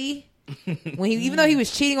Actually, when even though he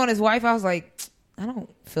was cheating on his wife, I was like, I don't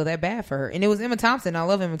feel that bad for her. And it was Emma Thompson. I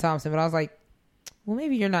love Emma Thompson, but I was like, well,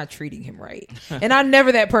 maybe you're not treating him right. And I'm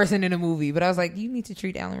never that person in a movie, but I was like, you need to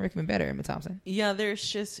treat Alan Rickman better, Emma Thompson. Yeah,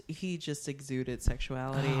 he just exuded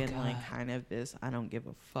sexuality and like kind of this I don't give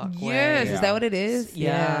a fuck way. Yes, Yeah. is that what it is?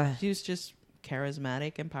 Yeah. He was just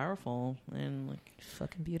charismatic and powerful and like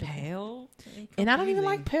Fucking beautiful. pale. And I don't even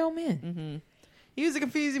confusing. like pale men. He was a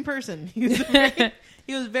confusing person.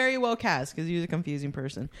 He was very well cast because he was a confusing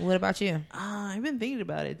person. What about you? I've been thinking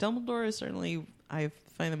about it. Dumbledore is certainly, I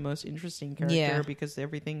find, the most interesting character because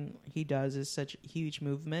everything he does is such huge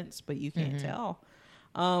movements, but you can't tell.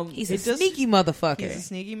 He's a sneaky motherfucker. He's a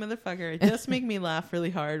sneaky motherfucker. It does make me laugh really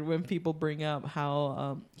hard when people bring up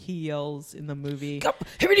how he yells in the movie.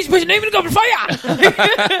 Everybody's put your name in the goblet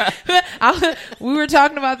fire. We were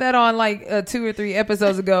talking about that on like 2 or 3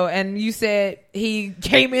 episodes ago, and you said he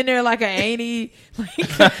came in there like an ain't like,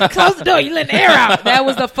 close the door, you letting air out. That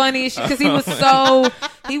was the funniest shit because he was so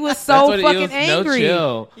That's what it fucking was, angry.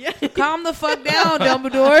 No chill. Calm the fuck down,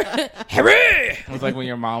 Dumbledore. Harry, It was like when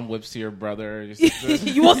your mom whips your brother.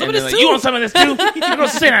 you want some of this like, too? You want some of this too? You go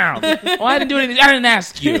sit down. Oh, I didn't do anything. I didn't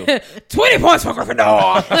ask you. 20 points for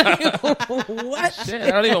Gryffindor. What? Shit,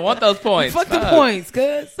 I don't even want those points. Fuck the points,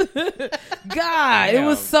 cuz. God, it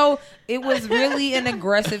was so. It was really an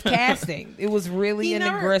aggressive casting. It was really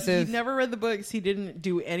aggressive. He never read the books. He didn't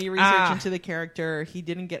do any research into the character. He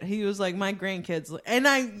was like, my grandkids. And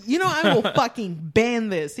I will fucking ban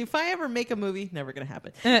this. If I ever make a movie, never going to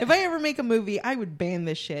happen. If I ever make a movie, I would ban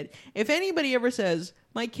this shit. If anybody ever says,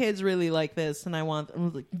 my kids really like this and I'm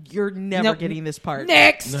like, you're never getting this part.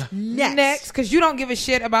 Next. Because you don't give a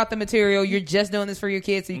shit about the material. You're just doing this for your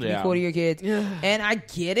kids so you can be cool to your kids. And I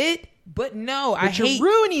get it. But no, I hate you're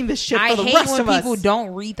ruining this shit for the rest of us. I hate when people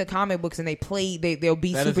don't read the comic books and they'll be that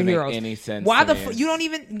superheroes. Doesn't make any sense. Why the fuck you don't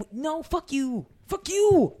even? No, fuck you.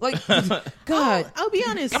 Like, God. I'll be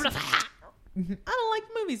honest. I don't like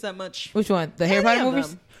the movies that much. Which one? The Harry Potter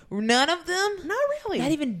movies? None of them? Not really.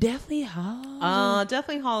 Not even Deathly Hallows.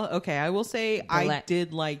 Deathly Hallows. Okay, I will say I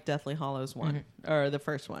did like Deathly Hallows 1 or the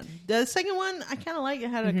first one. The second one I kind of liked. It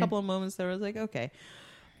had a couple of moments that I was like, okay.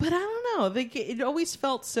 But I don't know. It always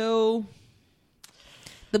felt so.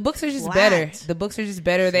 The books are just better. The books are just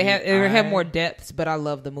better. They have more depths, but I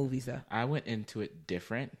love the movies though. I went into it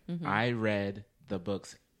different. I read the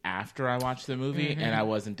books after I watched the movie, and I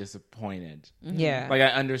wasn't disappointed. Yeah, like I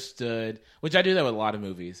understood, which I do that with a lot of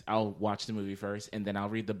movies. I'll watch the movie first, and then I'll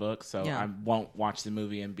read the book. So I won't watch the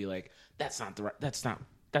movie and be like, "That's not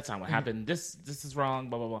what happened. This is wrong."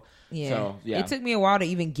 Blah blah blah. Yeah. So, It took me a while to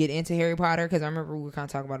even get into Harry Potter because I remember we were kind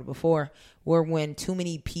of talking about it before, where when too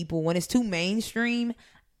many people, when it's too mainstream,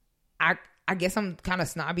 I guess I'm kind of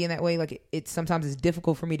snobby in that way. Like it sometimes it's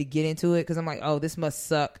difficult for me to get into it because I'm like, oh, this must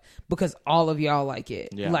suck because all of y'all like it.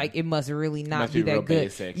 Yeah. Like it must really not be that good.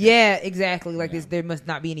 Basic. Yeah, exactly. Like there must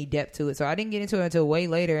not be any depth to it. So I didn't get into it until way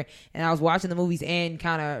later. And I was watching the movies and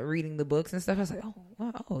kind of reading the books and stuff. I was like, oh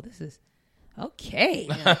wow, this is. Okay.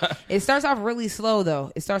 It starts off really slow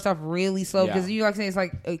though. It starts off really slow because you like saying it's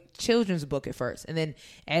like a children's book at first, and then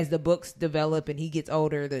as the books develop and he gets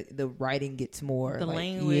older, the writing gets more the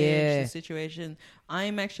language, the situation.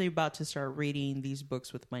 I'm actually about to start reading these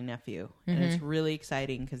books with my nephew, and it's really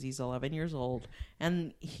exciting because he's 11 years old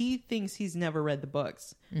and he thinks he's never read the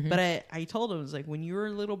books. But I told him, I was like, when you were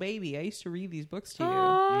a little baby, I used to read these books to you,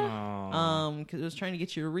 because I was trying to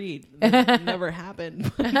get you to read. It never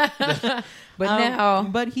happened. But now,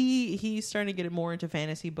 but he's starting to get more into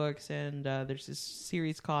fantasy books, and there's this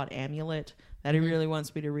series called Amulet that he really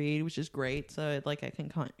wants me to read, which is great. So I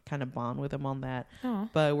can kind of bond with him on that.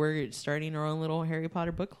 But we're starting our own little Harry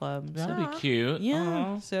Potter book club. That'd be cute.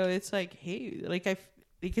 Yeah. So it's like, hey, like I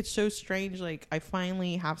think it's so strange. Like I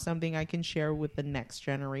finally have something I can share with the next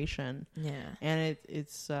generation. Yeah. And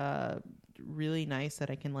it's really nice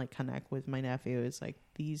that I can like connect with my nephew. It's like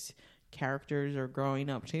these characters are growing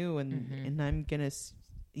up too, and I'm gonna,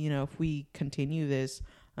 if we continue this,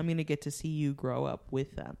 I'm gonna get to see you grow up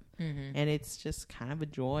with them, and it's just kind of a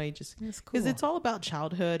joy, just because it's all about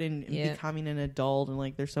childhood and becoming an adult, and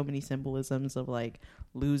like there's so many symbolisms of like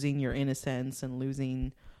losing your innocence and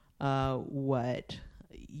losing what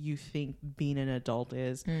you think being an adult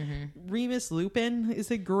is. Remus Lupin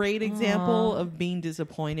is a great example of being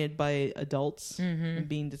disappointed by adults and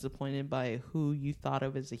being disappointed by who you thought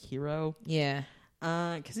of as a hero. Yeah.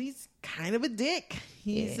 Because he's kind of a dick.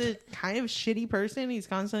 He's a kind of shitty person. He's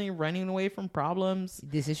constantly running away from problems.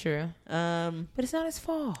 This is true. But it's not his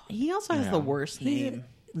fault. He also has the worst name.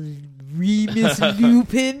 Remus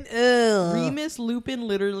Lupin. Remus Lupin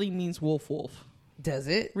literally means wolf. Does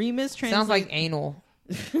it? Remus sounds like anal.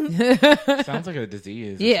 Sounds like a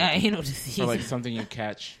disease. Yeah, anal disease. Or like something you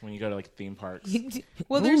catch when you go to like theme parks.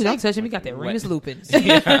 Well, there's don't touch him. You got that Remus Lupin. So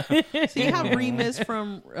you have Remus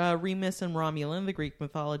from Remus and Romulan, the Greek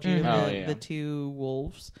mythology, the two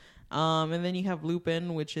wolves. And then you have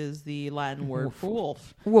Lupin, which is the Latin word for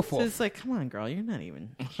wolf. Wolf. So it's like, come on, girl, you're not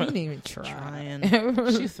even. She didn't even trying.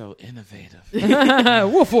 She's so innovative.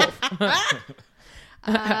 Wolf.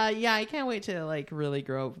 I can't wait to like really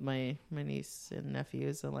grow up with my niece and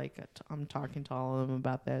nephews, and like I'm talking to all of them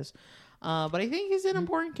about this. But I think he's an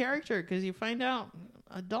important character because you find out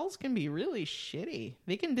adults can be really shitty.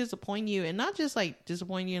 They can disappoint you, and not just like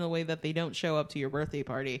disappoint you in the way that they don't show up to your birthday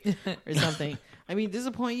party or something. I mean,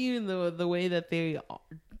 disappoint you in the way that they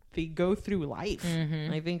go through life.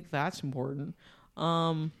 I think that's important.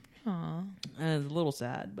 And it's a little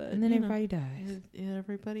sad, but and then everybody dies.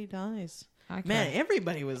 Everybody dies. Man,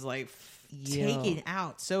 everybody was like taken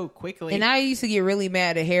out so quickly. And I used to get really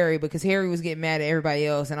mad at Harry because Harry was getting mad at everybody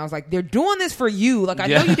else. And I was like, they're doing this for you. Like, I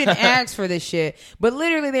know you didn't ask for this shit, but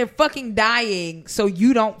literally they're fucking dying so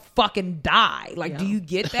you don't fucking die. Like, do you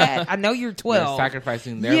get that? I know you're 12. They're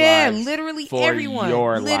sacrificing their lives. Literally for everyone.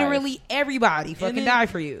 Your literally life. Everybody fucking die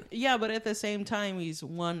for you. Yeah, but at the same time, he's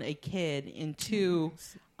one, a kid, and two,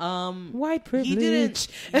 white privilege. He didn't...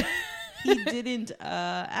 he didn't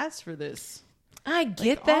ask for this. I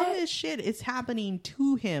get All that. this shit is happening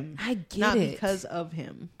to him. I get not it. because of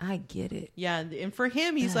him. I get it. Yeah, and for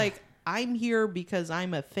him, he's like, I'm here because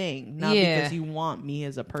I'm a thing, not Yeah. because you want me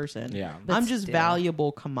as a person. Yeah. But I'm just still.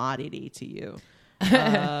 valuable commodity to you,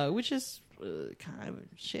 which is kind of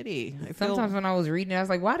shitty. I feel Sometimes when I was reading, I was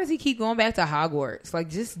like, why does he keep going back to Hogwarts? Like,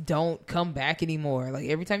 just don't come back anymore. Like,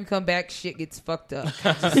 every time you come back, shit gets fucked up.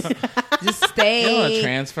 Just stay. You want to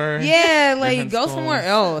transfer? Yeah, like, Different go schools. somewhere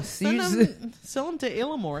else. You just- sell him to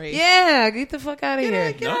Illimori. yeah, get the fuck out of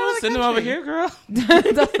here. Get No, out of the send them over country. here, girl.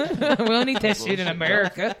 We don't need that shit in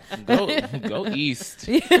America. Go east.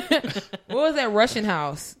 What was that Russian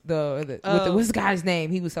house? What's the guy's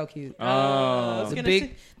name? He was so cute. I was Oh, gonna big-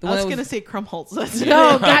 say, the I one was that gonna was- say Krumholtz. That's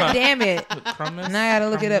No, god damn it. Crummus? Now I gotta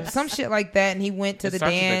look it up. Some shit like that, and he went to It the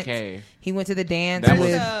starts with a dance. K. He went to the dance That was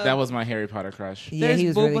with. that was my Harry Potter crush. Yeah, There's he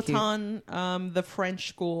was really cute. Beauxbaton, the French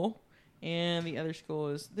school, and the other school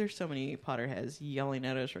is. There's so many Potterheads yelling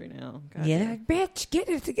at us right now. God Yeah, damn. like, bitch, get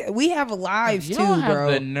it together. We have lives You too, don't have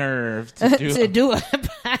bro. the nerve to do. to do it.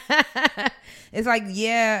 It's like,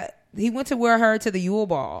 yeah, he went to wear her to the Yule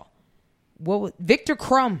Ball. What was Victor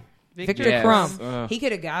Crumb? Victor Yes. Crumb. Ugh. He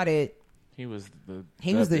could have got it. He was the.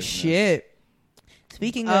 He was the business. shit.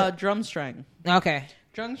 Speaking of, Drumstrang. okay,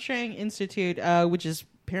 Drumstrang Institute, which is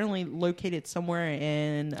apparently located somewhere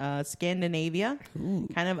in Scandinavia,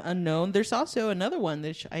 kind of unknown. There's also another one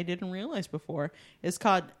that I didn't realize before. It's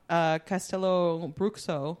called Castelo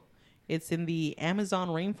Bruxo. It's in the Amazon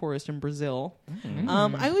rainforest in Brazil.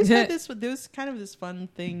 I always had this kind of this fun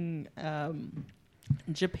thing.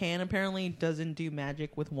 Japan apparently doesn't do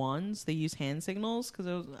magic with wands. They use hand signals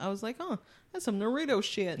because I was like, oh, that's some Naruto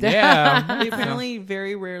shit. Yeah. They apparently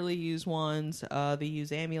very rarely use wands. They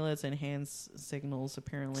use amulets and hand signals,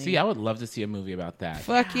 apparently. See, I would love to see a movie about that.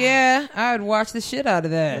 fuck yeah, I would watch the shit out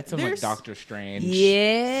of that. It's some like There's- Doctor Strange.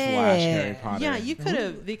 Yeah. Slash Harry Potter. Yeah, you could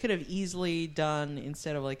have. They could have easily done,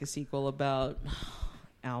 instead of like a sequel about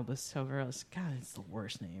Albus Severus. God, it's the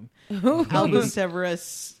worst name. Albus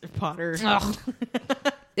Severus Potter. Ugh.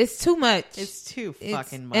 It's too much. It's too It's-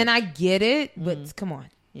 fucking much. And I get it, but come on.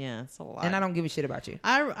 yeah, it's a lot. And I don't give a shit about you.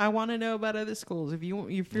 I want to know about other schools. If you're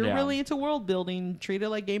Yeah. really into world building, treat it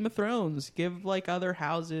like Game of Thrones. Give like other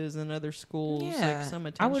houses and other schools like some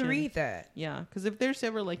attention. I would read that. Yeah, because if there's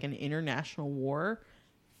ever like an international war,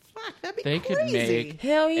 fuck, that'd be They crazy. could make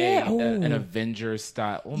Hell yeah. an Ooh. Avengers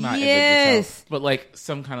style. Well, not Avengers Yes. style, but like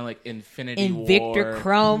some kind of like Infinity And War. Victor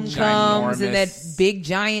Crumb comes, and that ginormous- big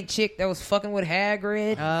giant chick that was fucking with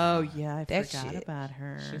Hagrid. Oh yeah, I That forgot shit. about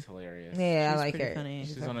her. She's hilarious. yeah, I she's like pretty her. funny.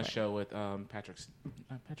 She's on a show with Patrick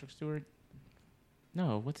Stewart.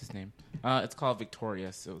 No, what's his name? It's called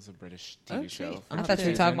Victorious. It was a British TV Oh, show. sweet. for I I'm thought you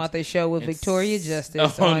were seasons. talking about the show with It's- Victoria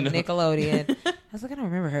Justice Oh, on no. Nickelodeon. I was like, I don't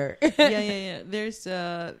remember her. yeah. There's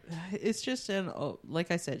it's just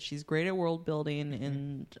like I said, she's great at world building,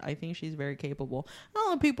 and I think she's very capable. I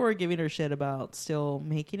don't know, people are giving her shit about still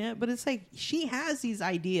making it, but it's like she has these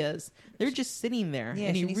ideas. They're just sitting there, Yeah,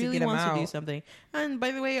 and she he needs to really get 'em wants to do out. something. And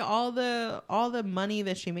by the way, all the money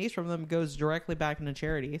that she makes from them goes directly back into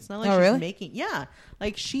charity. It's not like Oh, she's really? making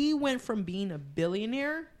like she went from being a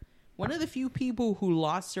billionaire. One of the few people who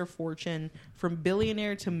lost their fortune from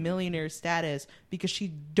billionaire to millionaire status because she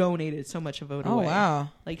donated so much of it Oh, away. wow.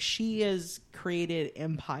 Like she has created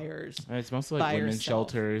empires. And it's mostly by like women's herself.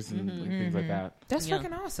 shelters and like, things like that. That's Yeah.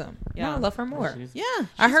 freaking awesome. Yeah. Yeah, I love her more. She's- Yeah,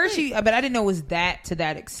 I she's heard great. she, but I didn't know it was that to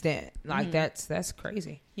that extent. Like that's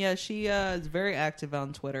crazy. Yeah, she is very active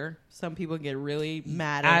on Twitter. Some people get really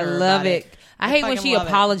mad at I her. love about it. I hate when fucking she love it.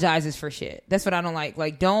 apologizes for shit. That's what I don't like.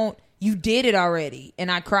 Like, you did it already,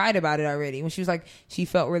 and I cried about it already. When she was like, she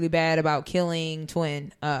felt really bad about killing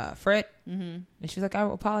twin Fred, and she was like, I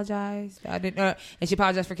apologize. I didn't, and she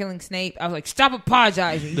apologized for killing Snape. I was like, stop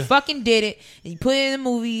apologizing. You fucking did it, and you put it in the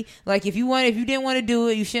movie. Like, if you didn't want to do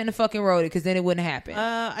it, you shouldn't have fucking wrote it because then it wouldn't happen.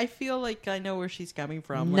 I feel like I know where she's coming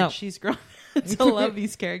from. No. Like she's grown to love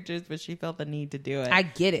these characters, but she felt the need to do it. I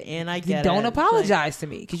get it, and I get don't it. apologize to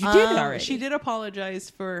me because you did it already. She did apologize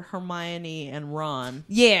for Hermione and Ron.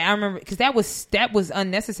 Yeah, I remember because that was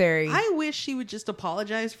unnecessary. I wish she would just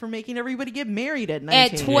apologize for making everybody get married at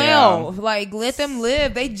 19. At 12, like, let them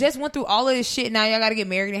live. They just went through all of this shit. Now y'all got to get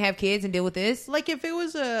married and have kids and deal with this. Like if it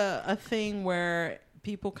was a thing where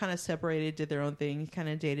people kind of separated, did their own thing, kind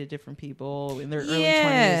of dated different people in their early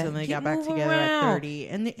 20s, and they got back move together at around. 30,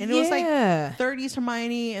 and it was like Yeah. 30s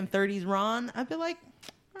Hermione and 30s Ron, I'd be like,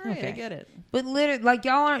 all all right, I get it. But literally, like,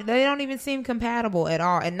 y'all aren't, they don't even seem compatible at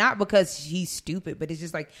all. And not because he's stupid, but it's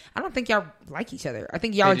just like, I don't think y'all like each other. I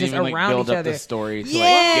think y'all are just even, around build each up other. The story to,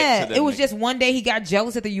 yeah. get to them. It was just one day he got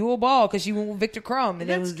jealous at the Yule Ball because she went with Victor Crumb. And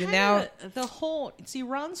it was now.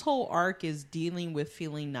 Ron's whole arc is dealing with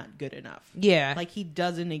feeling not good enough. Yeah. Like he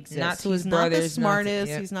doesn't exist. Not to his he's brothers. not the smartest.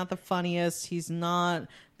 Yep. He's not the funniest. He's not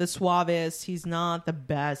the suavest. He's not the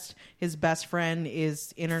best. His best friend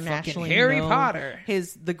is internationally Fucking Harry known. Potter.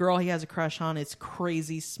 The girl he has a crush on is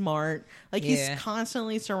crazy smart. Like he's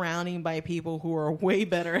constantly surrounding by people who are way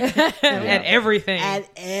better at everything. At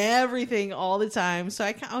everything all the time. So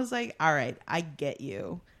I was like, all right, I get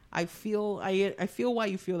you. I feel why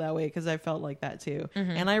you feel that way because I felt like that too.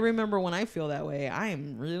 Mm-hmm. And I remember when I feel that way, I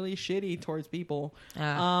am really shitty towards people.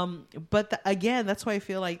 But again, that's why I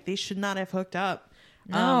feel like they should not have hooked up.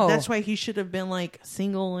 No. That's why he should have been like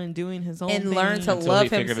single and doing his own and thing. learn to Until love he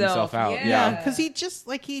figured himself. out. Yeah, because he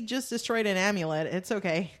just destroyed an amulet. It's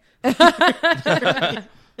okay.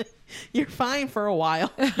 You're fine for a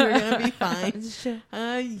while. You're gonna be fine.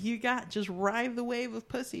 You just ride the wave of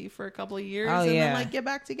pussy for a couple of years, and then like get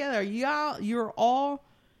back together. You're all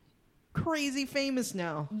crazy famous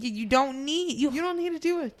now. You don't need you don't need to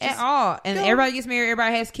do it at all. And everybody gets married,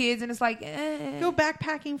 everybody has kids, and it's like go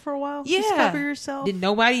backpacking for a while. Yeah, discover yourself. Did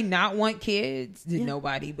nobody not want kids? Did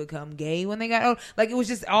nobody become gay when they got old? Like it was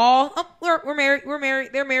just all we're married,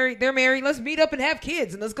 they're married. Let's meet up and have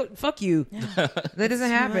kids and let's go. Fuck you. That doesn't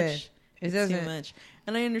happen. It doesn't. Too much.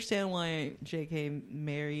 And I understand why J.K.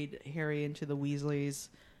 married Harry into the Weasleys,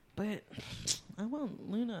 but I want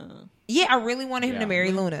Luna. Yeah, I really wanted him to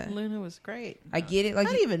marry Luna. Luna was great. I get it. Like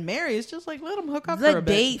not even marry. It's just like let him hook up for a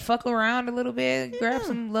bit. Date, fuck around a little bit, grab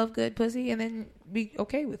some love good pussy, and then be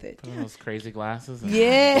okay with it. Put on those crazy glasses. And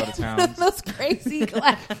yeah, go to town. those crazy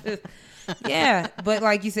glasses. Yeah, but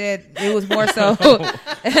like you said, it was more so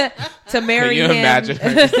to marry him. Can you imagine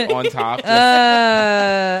her just on top?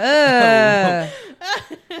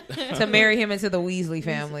 To marry him into the Weasley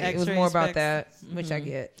family. It was more about that, which I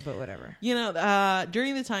get, but whatever. You know,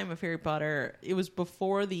 during the time of Harry Potter, it was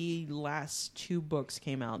before the last 2 books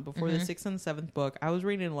came out, before the 6th and 7th book. I was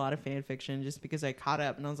reading a lot of fan fiction just because I caught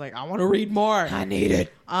up and I was like, I want to read more. I need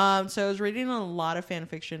it. So I was reading a lot of fan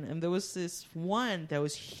fiction, and there was this one that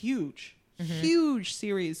was huge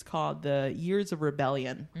series called The Years of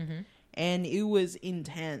Rebellion. And it was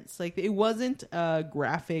intense. Like, it wasn't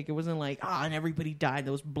graphic. It wasn't like, and everybody died.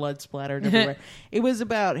 There was blood splattered everywhere. It was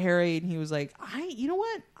about Harry, and he was like, you know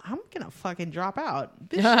what? I'm going to fucking drop out.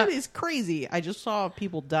 This shit is crazy. I just saw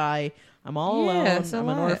people die. I'm all alone. I'm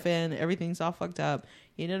an orphan. Everything's all fucked up.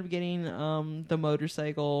 He ended up getting the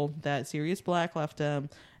motorcycle that Sirius Black left him.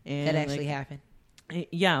 And that actually happened.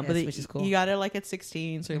 Yeah, but which is cool. He got it like at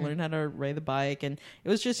 16, so he learned how to ride the bike. And it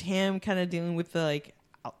was just him kind of dealing with the, like,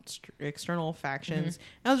 external factions.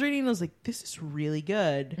 And I was reading and I was like, this is really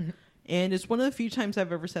good. And it's one of the few times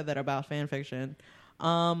I've ever said that about fan fiction.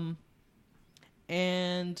 And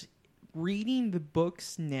reading the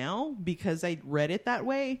books now, because I read it that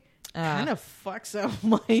way, kind of fucks up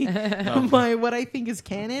my what I think is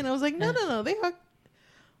canon. I was like, no, they hooked.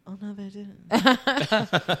 Oh no, they didn't.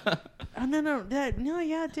 Oh no,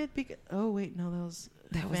 it did. Because wait, no, that was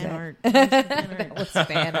fan art. That was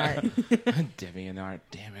fan art. DeviantArt,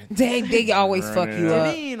 damn it. Dang, they always fuck you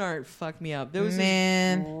up. DeviantArt fucked me up. There was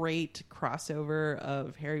a great crossover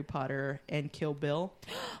of Harry Potter and Kill Bill.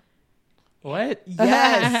 What?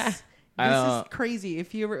 Yes. This is crazy.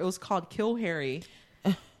 If you ever, it was called Kill Harry.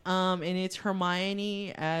 And it's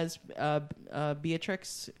Hermione as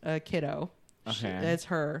Beatrix Kiddo. Okay. That's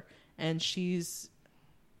her. And she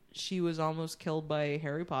was almost killed by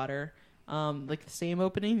Harry Potter. Like the same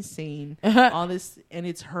opening scene, all this, and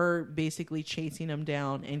it's her basically chasing him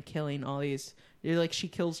down and killing all these. Like she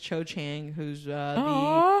kills Cho Chang, who's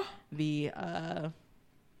the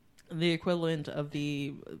equivalent of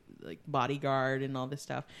the like bodyguard and all this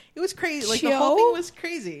stuff. It was crazy. Like the whole thing was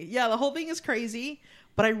crazy. Yeah, the whole thing is crazy.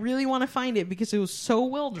 But I really want to find it because it was so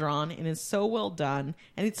well drawn and it's so well done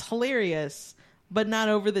and it's hilarious. But not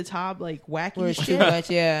over the top, like wacky shit. Too much,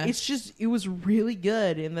 yeah. It's just, it was really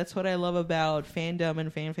good, and that's what I love about fandom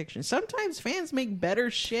and fan fiction. Sometimes fans make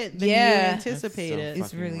better shit than you anticipated.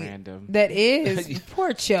 It's really random. That is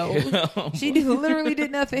poor Cho. She literally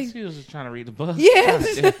did nothing. She was just trying to read the book.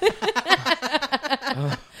 Yes.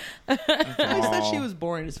 I always thought she was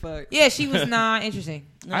boring as fuck. Yeah, she was not interesting.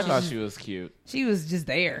 I thought she was cute. She was just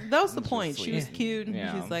there. That was the point. She was cute. And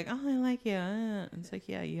yeah. she's like, I like you. It's like,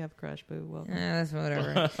 yeah, you have a crush, boo. Welcome. That's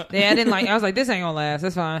whatever. Yeah, I didn't like. I was like, this ain't gonna last.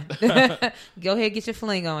 That's fine. Go ahead, get your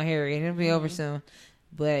fling on, Harry, and it'll be over soon.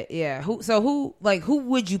 But yeah, who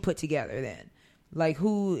would you put together then? Like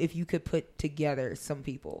who, if you could put together some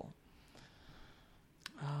people.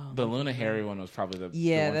 The Luna Harry one was probably the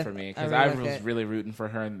one for me because I I really was really rooting for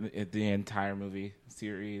her in the entire movie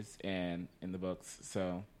series and in the books.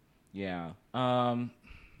 So, yeah. God,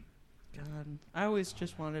 I always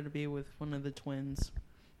just wanted to be with one of the twins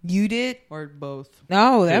You did? or both.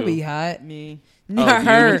 No, that'd Who? be hot. Me. Not you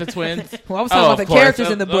her. with the twins? Well, I was talking about the of course. characters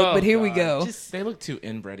in the book, Oh, but here we God. go. They look too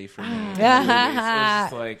inbreedy for me. in the movies.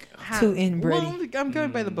 It's just like, Too inbreedy. Well, I'm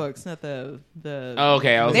going by the books, not the. oh,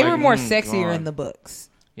 okay. I was They like, were more sexier God. in the books.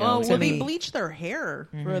 Yeah, Oh, like- well, to they me. bleached their hair.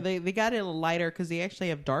 They got it lighter because they actually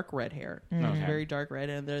have dark red hair, Okay. very dark red,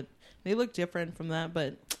 and they look different from that.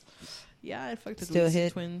 But yeah, I fucked with Still the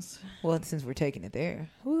hit. twins. Well, since we're taking it there,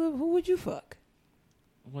 who would you fuck?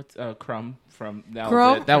 What's Crumb from that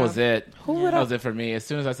Crumb? was it. That was it. Who would that I- was it for me. As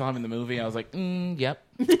soon as I saw him in the movie, I was like, yep.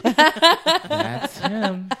 That's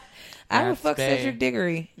him. I would That's fuck Faye. Cedric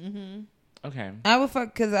Diggory. Okay. I would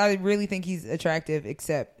fuck because I really think he's attractive,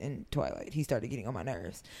 except in Twilight. He started getting on my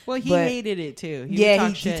nerves. Well, he But- hated it too. Yeah, would talk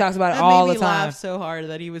he shit. talks about it That all made the me laugh time. so hard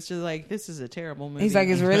that he was just like, "This is a terrible movie." He's like,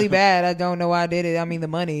 it's really bad. I don't know why I did it. I mean, the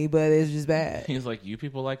money, but it's just bad. He's like, you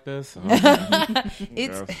people like this? Oh,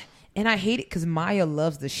 It's gross. and I hate it because Maya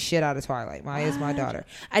loves the shit out of Twilight. Maya is my daughter.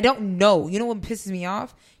 I don't know. You know what pisses me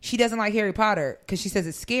off? She doesn't like Harry Potter because she says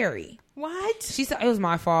it's scary. What? She said it was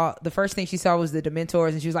my fault. The first thing she saw was the Dementors,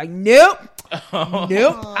 and she was like, "Nope,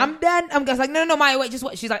 nope, I'm done." I was like, "No, Maya, wait, just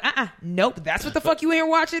what?" She's like, nope, that's what the fuck you in here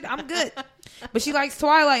watching. I'm good." But she likes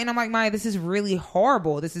Twilight, and I'm like, Maya, this is really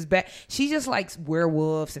horrible. This is bad. She just likes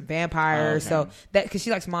werewolves and vampires, Oh, okay. so that because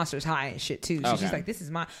she likes Monsters High and shit too. So she's Okay. like, "This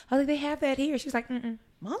is my." I was like, "They have that here." She's like, "Mm."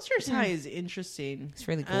 Monsters High is interesting. It's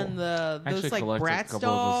really cool. And I those actually like collect a Bratz couple of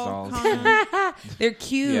doll those dolls. comics, They're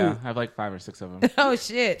cute. Yeah, I have like 5 or 6 of them. Oh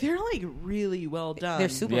shit, they're like really well done. they're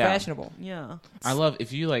super Yeah. fashionable. Yeah. I love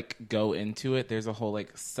if you like go into it. There's a whole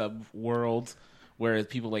like sub world where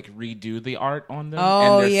people like redo the art on them.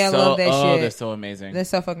 Oh, and they're yeah, I so, love that shit. they're so amazing. They're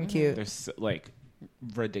so fucking cute. They're so, like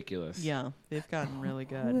ridiculous. Yeah, they've gotten really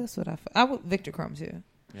Who good. else would I would Victor Crumb too.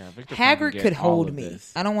 Yeah, Victor Crumb can Hagrid get could all hold of me.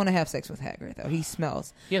 this. I don't want to have sex with Hagrid though. He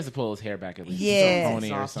smells. He has to pull his hair back at least. Yeah. Some pony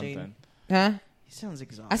or Exhausting. something. Huh? He sounds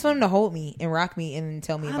exhausting. I just want him to hold me and rock me and then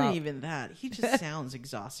tell me Not about. even that. He just sounds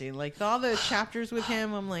exhausting. Like all the chapters with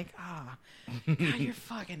him, I'm like, God, you're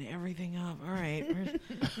fucking everything up. All right,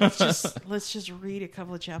 let's just read a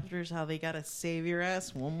couple of chapters how they gotta save your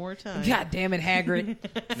ass one more time. God damn it, Hagrid.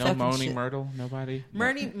 No Fucking Moaning shit. Myrtle. Nobody.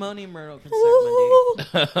 Moni Myrtle can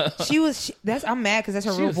suck my She was. I'm mad because that's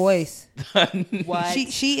her She real was- voice. dick. What?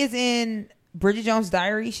 She is in Bridget Jones'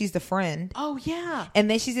 Diary. She's the friend. Oh yeah. And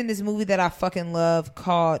then she's in this movie that I fucking love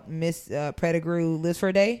called Miss Pettigrew Lives for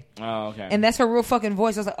a Day. Oh, okay. And that's her real fucking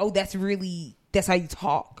voice. I was like, oh, that's how you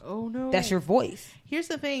talk. Oh no. That's your voice. Here's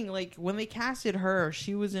the thing, like when they casted her,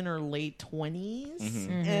 she was in her late 20s,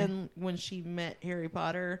 Mm-hmm. and when she met Harry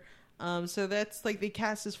Potter, so that's like they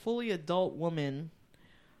cast this fully adult woman,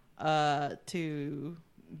 to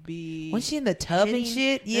be. Was she in the tub and hitting-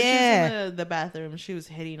 shit? She was Yeah. in the bathroom. She was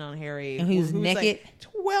hitting on Harry, And he was who naked? like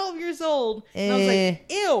 12 years old. And I was like,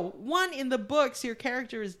 ew. One, in the books, your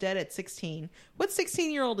character is dead at 16. What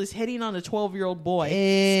 16-year-old is hitting on a 12-year-old boy?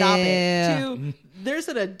 Stop Ew. it. Two, there's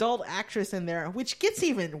an adult actress in there, which gets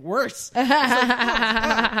even worse. I was like,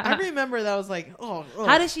 oh, I remember that. I was like, oh.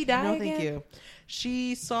 How did she die No, again? thank you.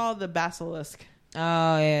 She saw the basilisk, Oh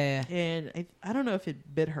yeah. and I don't know if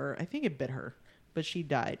it bit her. I think it bit her, but she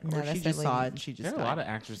died, No, or that's she just definitely- saw it and she just there are died. a lot of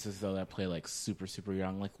actresses though that play like super super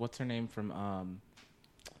young. Like what's her name from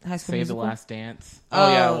High School Save the Musical? Last Dance? Oh, Oh.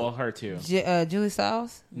 yeah, well her too. Julie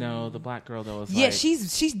Stiles. No, the black girl that was Yeah, like,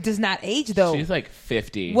 she does not age though. she's like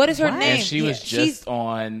 50. What is her And name? she Yeah, was she's- just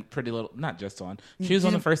on Pretty Little, not just on. She was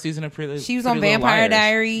on the first season of Pretty. She was Pretty on Little Vampire Liars.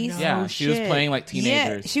 Diaries. Yeah, No she was shit. playing like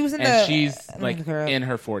teenagers. Yeah, she was in and the- she's I don't like look her up. in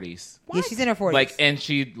her 40s. Yeah, she's in her 40s. Like, and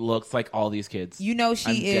she looks like all these kids. you know, she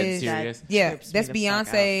I'm dead is. serious. Yeah, Trips me that's the fuck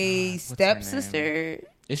Beyonce's What's her name? stepsister.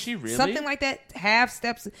 Is she really? Something like that. Half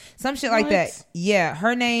steps. Some shit like What? that. Yeah,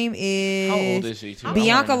 her name is. How old is she? Too?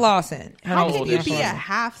 Bianca Lawson. How How can old you is be she? a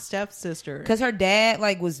half stepsister? Because her dad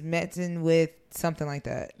like was messing with something like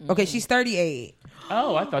that. Okay, she's 38,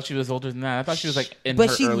 Oh, I thought she was older than that. I thought she was like in but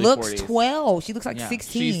her she early looks 40s. 12. She looks like Yeah,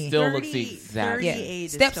 16. She still looks 30, the exact. 30. Yeah, 38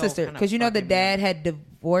 is still stepsister. kinda Because you know the fucking dad had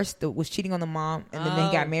divorced, was cheating on the mom, and then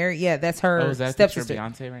they got Oh. married. Yeah, that's her Oh, is that a picture of stepsister.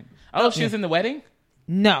 Beyonce right? Oh, she was in the wedding.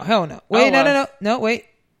 No, hell no. Wait, Oh, no. Wait.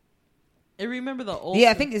 I remember the old. Yeah,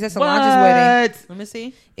 I think that's Solange's wedding. Let me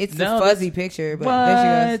see. It's No, the fuzzy picture, but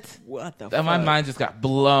there she goes. What the? My fuck? mind just got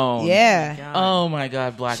blown. Yeah, God. Oh my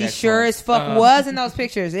god, black. she excellence. sure as fuck Uh, was in those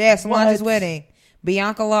pictures. Yeah, Solange's What? wedding.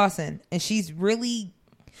 Bianca Lawson, and she's really.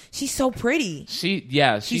 She's so pretty.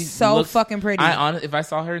 She's so fucking pretty. If I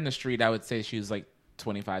saw her in the street, I would say she was like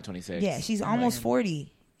 25, 26. Yeah, she's almost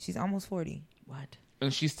 40. She's almost 40. What?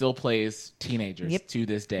 And she still plays teenagers to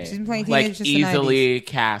this day. She's been playing teenagers since the 90s. Easily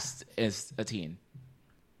cast as a teen.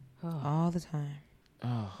 All the time.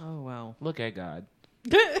 Oh wow. Look at God.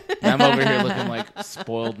 I'm over here looking like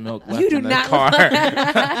spoiled milk left in the not car.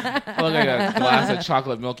 Look like a glass of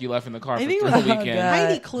chocolate milk you left in the car for the weekend.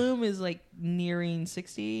 Heidi Klum is like nearing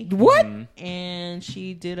 60. What? And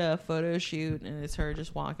she did a photo shoot, and it's her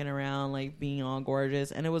just walking around like being all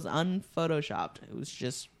gorgeous, and it was unphotoshopped. It was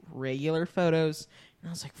just regular photos, and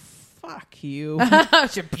I was like, fuck you.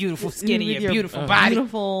 Your beautiful skin and your beautiful body.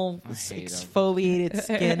 Beautiful exfoliated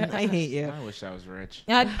skin. I hate you. I wish I was rich.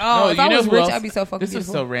 If I was rich, I'd be so fucking beautiful. This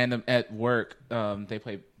is so random. At work, they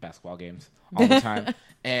play basketball games all the time.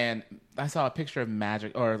 And I saw a picture of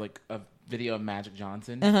Magic, or like a video of Magic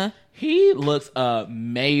Johnson. He looks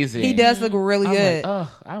amazing. He does look really good. Like,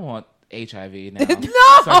 I want HIV now.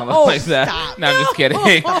 No! Like that. Stop. No, I'm just kidding.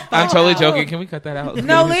 I'm totally joking. Can we cut that out?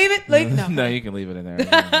 No, leave it. No, you can leave it in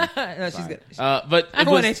there. No, she's good. But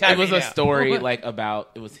it was a story like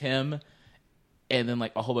about, it was him and then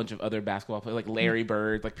like a whole bunch of other basketball players, like Larry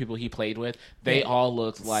Bird, like people he played with. They all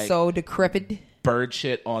looked like so decrepit bird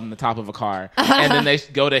shit on the top of a car. And then they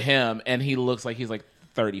go to him and he looks like he's like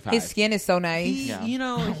 35. His skin is so nice.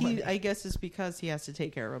 I guess it's because he has to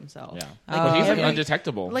take care of himself. Yeah. But he's like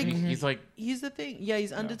undetectable. Like, he's like... He's the thing. Yeah,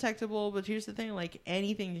 he's undetectable, but here's the thing. Like,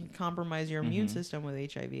 anything can compromise your immune system with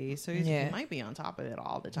HIV. So he might be on top of it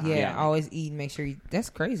all the time. Yeah, always eat and make sure you... That's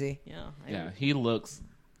crazy. Yeah. He looks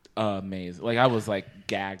amazing. Like, I was like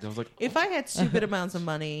gagged. I was like... If I had stupid amounts of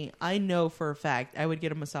money, I know for a fact I would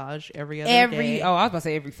get a massage every other day. Oh, I was about to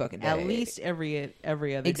say every fucking day. At least every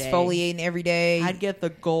other day. Exfoliating every day. I'd get the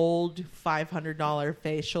gold $500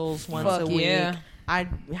 facials once a week. Yeah. I'd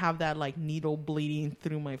have that like needle bleeding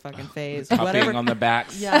through my fucking face. Cupping on the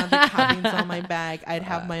backs. Yeah, the cuppings on my back. I'd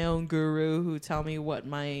have my own guru who tell me what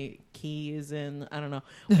my key is in. I don't know.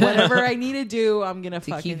 Whatever I need to do, I'm gonna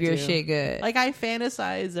fucking keep your shit good. Like, I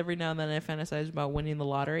fantasize every now and then. I fantasize about winning the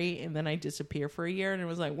lottery, and then I disappear for a year, and it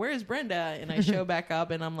was like, "Where's Brenda?" And I show back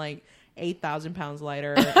up, and I'm like 8,000 pounds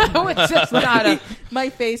lighter. It's just not my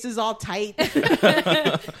face is all tight.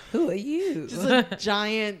 Who are you? Just a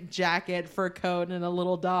giant jacket, fur coat, and a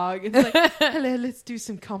little dog. It's like, hello, let's do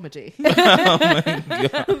some comedy. Oh my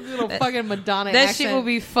God. Little fucking Madonna that accent. shit will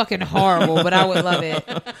be fucking horrible, but I would love it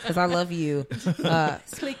because I love you.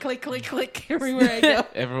 Click, click, click, click everywhere I go.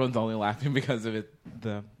 Everyone's only laughing because of its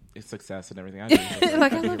success and everything. I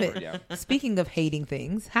love it. Yeah. Speaking of hating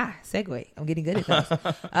things, segue. I'm getting good at those.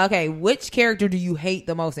 Okay, which character do you hate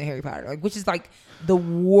the most in Harry Potter? Like, which is like the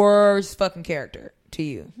worst fucking character to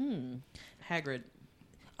you? Hagrid.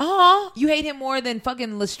 You hate him more than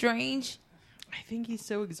fucking Lestrange? I think he's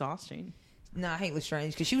so exhausting. Nah, I hate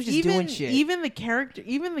Lestrange because she was just doing shit. Even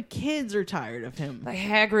the kids are tired of him. Like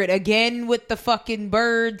Hagrid again with the fucking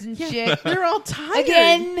birds and shit. They're all tired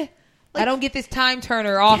again. Like, I don't get this time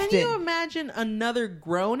turner often. Can you imagine another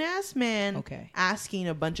grown-ass man asking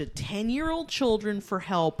a bunch of 10-year-old children for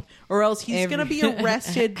help, or else he's going to be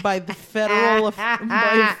arrested by the federal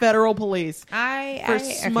police for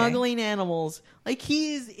smuggling animals? Like,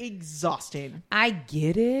 he is exhausting. I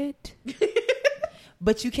get it.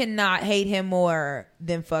 But you cannot hate him more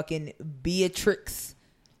than fucking Beatrix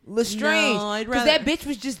Lestrange. No, I'd because rather... that bitch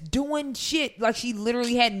was just doing shit. Like, she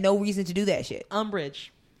literally had no reason to do that shit. Umbridge.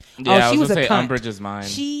 Yeah, she was a cunt. Umbridge is mine.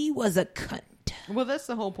 She was a cunt. Well, that's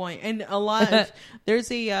the whole point. And a lot of,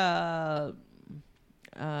 there's a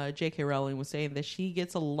J.K. Rowling was saying that she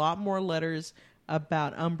gets a lot more letters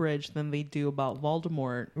about Umbridge than they do about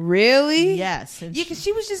Voldemort. Really? Yes. And because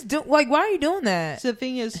she was just like, why are you doing that? So the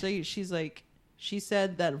thing is, she's like, she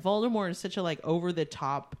said that Voldemort is such a like over the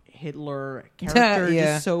top Hitler character,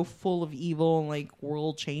 just so full of evil and like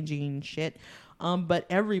world changing shit. But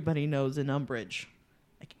everybody knows an Umbridge.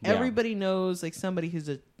 Everybody knows like somebody who's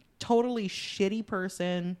a totally shitty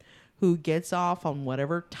person who gets off on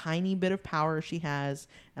whatever tiny bit of power she has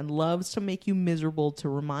and loves to make you miserable to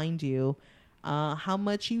remind you how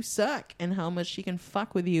much you suck and how much she can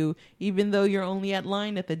fuck with you even though you're only at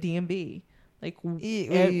line at the DMV. Like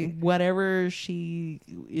whatever she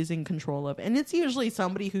is in control of. And it's usually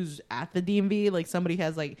somebody who's at the DMV, like somebody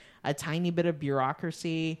has like a tiny bit of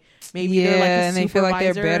bureaucracy. Maybe they're like a and they feel like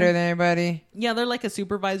they're better than everybody. Yeah, they're like a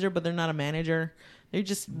supervisor, but they're not a manager. They're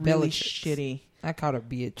just really shitty. I called her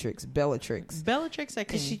Beatrix. Bellatrix. Bellatrix, I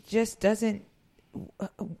can... She just doesn't...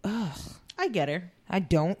 I get her. I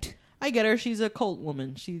don't. I get her. She's a cult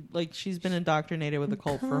woman. She's been indoctrinated with a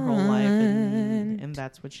cult for her whole life, and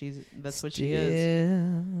that's what she is.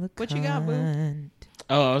 What you got, boo?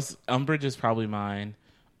 Oh, Umbridge is probably mine,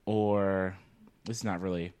 or it's not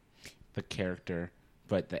really the character,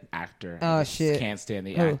 but the actor. Oh, I shit. Can't stand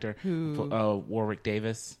the Who? actor. Warwick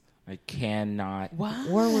Davis. I cannot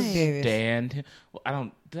Warwick Davis. stand him. Well, I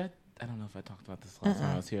don't know if I talked about this last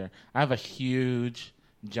time I was here. I have a huge,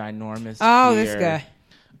 ginormous fear this guy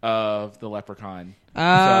of the Leprechaun. Oh,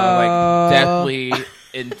 So like deathly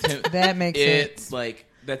that makes sense. Like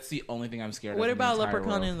that's the only thing I'm scared of. What in the about entire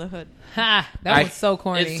Leprechaun world. in the Hood? Ha! That was so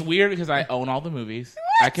corny. It's weird because I own all the movies.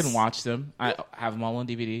 I can watch them. I have them all on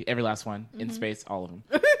DVD. Every last one in space, all of them.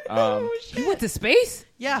 He went to space?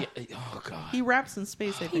 Yeah. Oh god. He raps in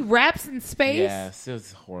space, I He think. raps in space? Yes, it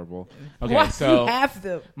was horrible. Okay, Why so you have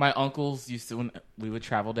them? my uncles used to, when we would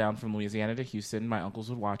travel down from Louisiana to Houston, my uncles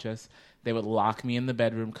would watch us. They would lock me in the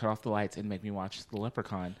bedroom, cut off the lights, and make me watch The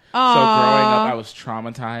Leprechaun. Aww. So growing up, I was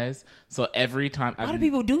traumatized. So every time... Why do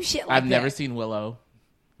people do shit like I've that? never seen Willow.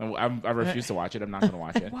 I refuse to watch it. I'm not going to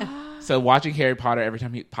watch it. So watching Harry Potter, every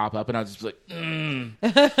time he'd pop up, and I was just like,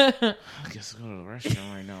 I guess I'll go to the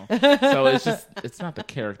restroom right now. So it's not the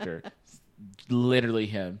character. It's literally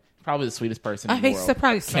him. Probably the sweetest person in the He's world.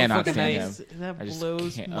 probably so Cannot fucking stand nice. him. That I just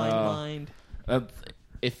blows can't- my mind. I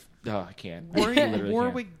can't. I literally can't.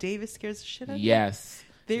 Warwick Davis scares the shit out of me. Yes.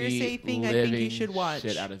 There's The a thing I think you living should watch.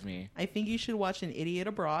 Shit out of me. I think you should watch An Idiot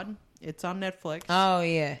Abroad. It's on Netflix. Oh,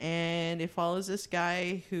 yeah. And it follows this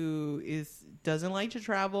guy who doesn't like to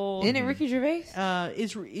travel. Isn't it Ricky Gervais?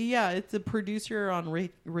 It's a producer on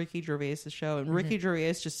Ricky Gervais' show, and Ricky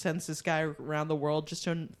Gervais just sends this guy around the world just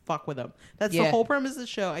to fuck with him. That's the whole premise of the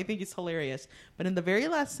show. I think it's hilarious. But in the very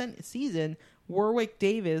last season, Warwick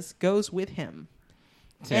Davis goes with him.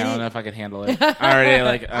 See, I don't know if I could handle it. I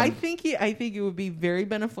already I think it would be very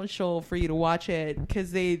beneficial for you to watch it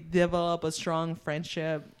because they develop a strong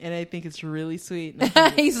friendship, and I think it's really sweet.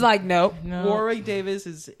 He's like, nope. Warwick Davis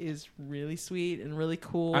is really sweet and really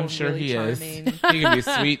cool. I'm and sure really he charming. is. He can be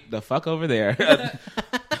sweet the fuck over there.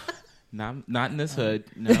 Not in this hood.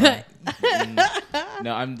 No.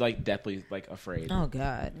 No, I'm like deathly afraid. Oh,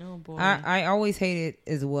 God. Oh, boy. I always hated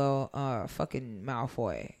as well fucking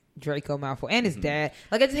Malfoy. Draco Malfoy and his dad.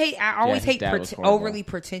 Like I always hate overly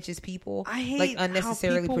pretentious people. I hate like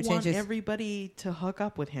unnecessarily how people pretentious. want everybody to hook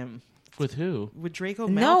up with him. With who? With Draco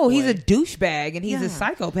Malfoy. No, he's a douchebag and he's a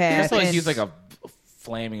psychopath. That's why and- he's like a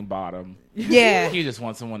flaming bottom. Yeah. He just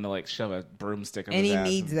wants someone to shove a broomstick up and his he ass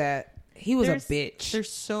needs that. He was a bitch.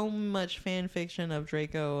 There's so much fan fiction of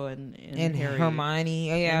Draco and Harry.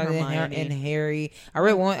 Hermione. Oh yeah, And Hermione. and Harry. I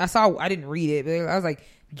read one. I didn't read it, but I was like,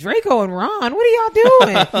 Draco and Ron, what are y'all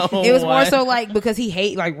doing? It was more so because he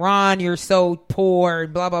hate Ron, you're so poor,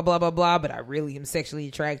 blah blah blah blah blah. But I really am sexually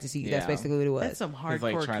attracted to you. Yeah. That's basically what it was. That's some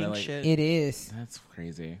hardcore trying to, king shit. It is. That's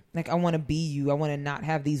crazy. I want to be you. I want to not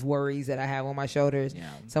have these worries that I have on my shoulders. Yeah.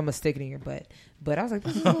 So I'm gonna stick it in your butt. But I was like,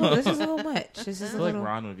 this is a little much. This is I a feel like little.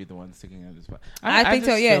 Ron would be the one sticking out his butt. I think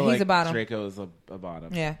so, just yeah, feel he's a bottom. Draco is a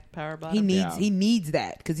bottom. Yeah, Power bottom. he needs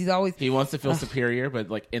that because he's always. He wants to feel superior,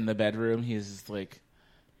 but in the bedroom, he's just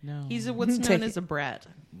no. He's what's known as a brat.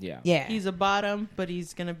 Yeah. Yeah, He's a bottom, but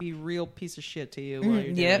he's gonna be real piece of shit to you while you're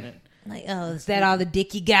doing Yep. it. Like, oh, is that all the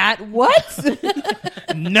dick you got? What?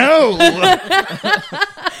 No.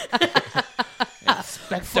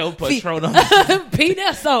 Expecto Patronum.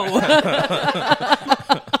 Peniso.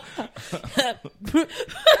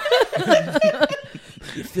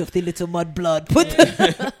 You filthy little mud blood. Put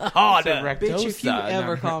harder. Bitch, if you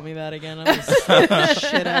ever call me that again, I'm gonna slap the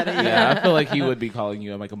shit out of you. Yeah, I feel like he would be calling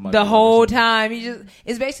you like a mud The blood or whole something. time.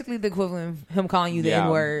 It's basically the equivalent of him calling you the Yeah.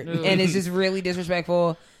 N-word. And it's just really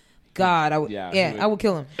disrespectful. God, I would. Yeah, Yeah, he would- I would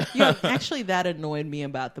kill him. Actually, that annoyed me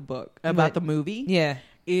about the book, about the movie. Yeah.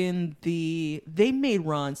 They made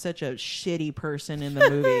Ron such a shitty person in the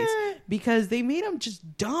movies because they made him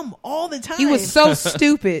just dumb all the time. He was so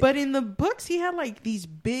stupid. But in the books, he had these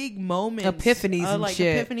big moments, Epiphanies and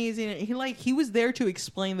shit. Epiphanies, and he was there to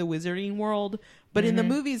explain the wizarding world. But in the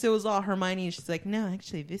movies, it was all Hermione. And she's like, no,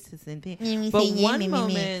 actually, this isn't it. But one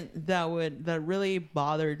moment that really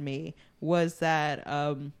bothered me was that.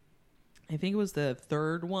 I think it was the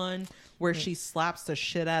third one where she slaps the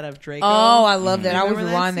shit out of Draco. Oh, I love that. I would Remember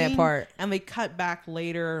rewind that scene? part. And they cut back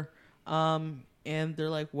later, and they're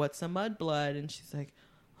like, "What's a mudblood?" And she's like,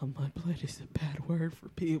 a mudblood is a bad word for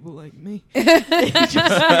people like me.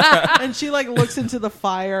 And she like looks into the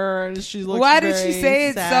fire and she looks. Why did she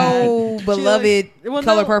say sad. it so beloved,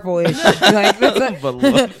 color purple-ish? Like, that's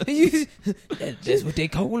what they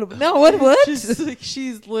call it. No, what?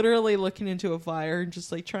 She's literally looking into a fire and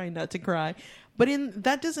just like trying not to cry. But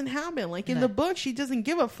that doesn't happen. Like in the book, she doesn't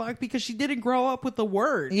give a fuck because she didn't grow up with the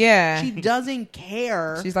word. Yeah, she doesn't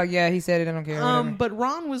care. She's like, yeah, he said it. I don't care. But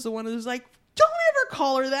Ron was the one who was like, don't ever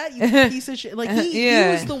call her that, you piece of shit. Like he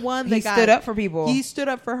was the one that stood up for people. He stood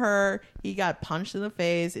up for her. He got punched in the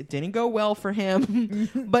face. It didn't go well for him.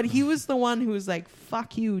 But he was the one who was like,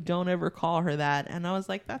 fuck you, don't ever call her that. And I was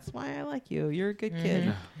like, that's why I like you. You're a good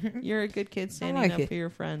kid. You're a good kid standing up for your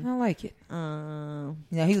friend. I like it.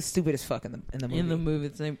 Yeah, he was stupid as fuck in the movie. In the movie,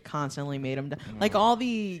 they constantly made him like all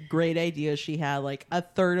the great ideas she had. Like a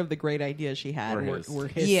third of the great ideas she had were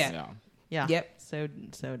his. Yeah. Yep. So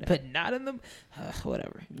dumb. But not in the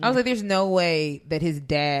whatever. I was like, there's no way that his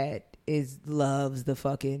dad loves the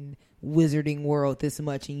fucking wizarding world this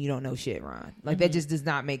much and you don't know shit, Ron. Like that just does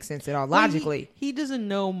not make sense at all logically. He doesn't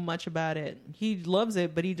know much about it. He loves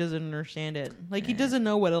it, but he doesn't understand it. Like he doesn't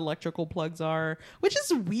know what electrical plugs are, which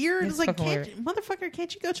is weird. It's like, motherfucker,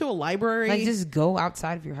 can't you go to a library? Like just go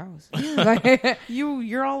outside of your house. Like,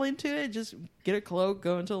 you're all into it. Just get a cloak,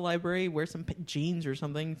 go into the library, wear some jeans or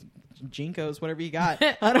something, Jinkos, whatever you got.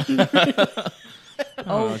 I don't know. I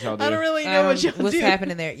don't really know what y'all what's do.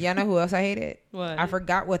 happening there. Y'all know who else I hated? What? I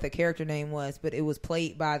forgot what the character name was, but it was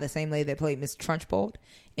played by the same lady that played Miss Trunchbull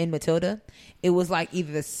in Matilda. It was like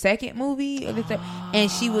either the second movie or the third, and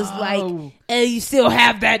she was like, "Oh, you still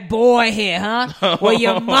have that boy here, huh? Well,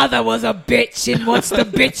 your mother was a bitch, and once the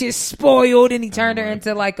bitch is spoiled," and he turned her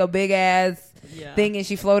into like a big ass thing and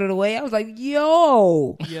she floated away. I was like,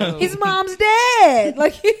 yo. His mom's dead.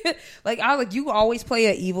 Like I was like, you always play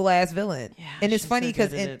an evil ass villain. Yeah, and it's funny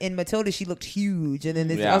because in Matilda she looked huge, and then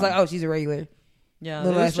I was like, oh, she's a regular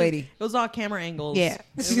little ass lady. It was all camera angles. Yeah.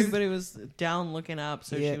 Everybody was down looking up,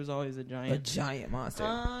 so she was always a giant monster.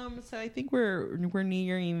 So I think we're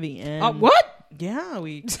nearing the end. What? Yeah,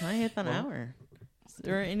 we kind of hit an hour. Is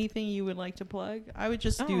there anything you would like to plug? I would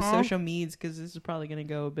just do social medias because this is probably going to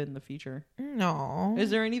go a bit in the future. No. Is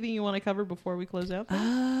there anything you want to cover before we close out?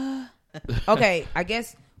 Okay, I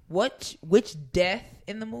guess which death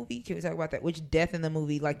in the movie? Can we talk about that? Which death in the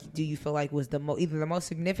movie, like, do you feel like was either the most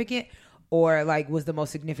significant or like was the most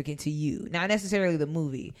significant to you? Not necessarily the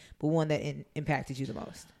movie, but one that impacted you the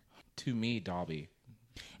most. To me, Dobby.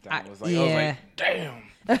 I was like,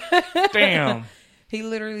 damn. He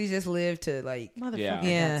literally just lived to like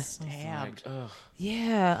motherfucker got stabbed.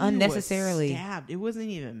 Unnecessarily. Stabbed. It wasn't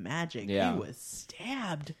even magic. Yeah. He was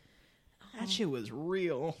stabbed. That shit was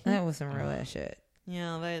real. That was some real ass shit.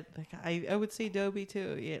 Yeah, I would say Dobby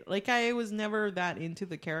too. Yeah, like I was never that into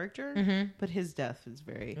the character, but his death is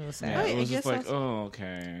very sad. It was just like,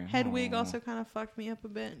 okay. Hedwig also kind of fucked me up a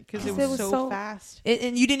bit because it was so fast,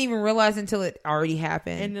 and you didn't even realize until it already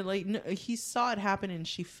happened. And he saw it happen, and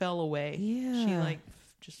she fell away. Yeah, she like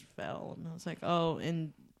just fell, and I was like, oh,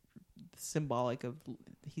 and symbolic of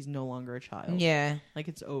he's no longer a child. Yeah, like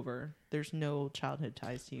it's over. There's no childhood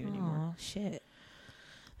ties to you anymore. Oh shit.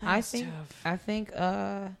 I think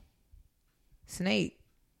Snape.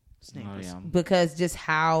 Snape was, because just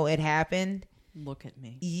how it happened. Look at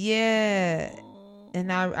me. Yeah.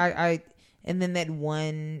 And I and then that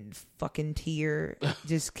one fucking tear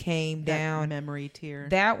just came down. Memory tear.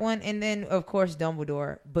 That one, and then of course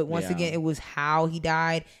Dumbledore. But once again, it was how he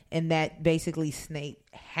died, and that basically Snape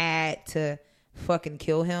had to fucking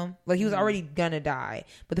kill him. Like he was already gonna die,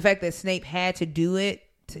 but the fact that Snape had to do it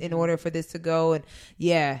in order for this to go, and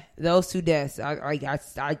those two deaths, I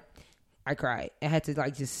cried. I had to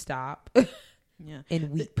like just stop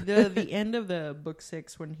and weep. The end of the book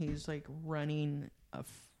 6 when he's like running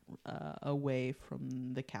away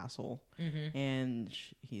from the castle, and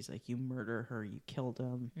he's like, you murder her, you killed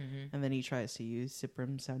him, and then he tries to use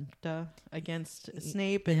Cyprium Sancta against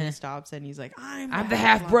Snape, and he stops and he's like, I'm the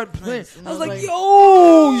half-blood prince. I was like,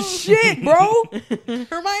 yo, shit, bro.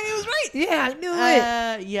 Hermione was right. Yeah, I knew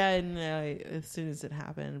it. And as soon as it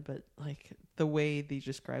happened, but like the way he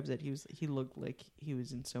describes it, he looked like he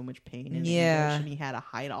was in so much pain and anguish, and he had to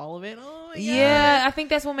hide all of it. Oh my God. Yeah, I think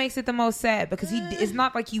that's what makes it the most sad, because it's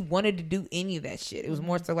not like he wanted to do any of that shit. It was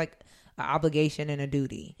more so like an obligation and a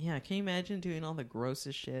duty. Yeah, can you imagine doing all the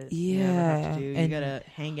grossest shit you ever have to do? You gotta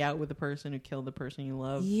hang out with the person who killed the person you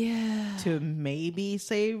love. Yeah, to maybe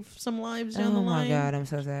save some lives down the line. Oh my God, I'm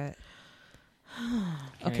so sad. I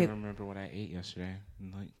can't even remember what I ate yesterday.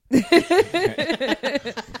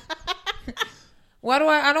 Why do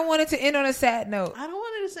I don't want it to end on a sad note. I don't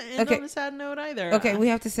want it end on a sad note either. Okay, we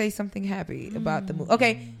have to say something happy about the movie.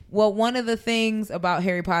 Okay, well, one of the things about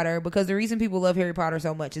Harry Potter, because the reason people love Harry Potter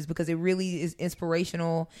so much is because it really is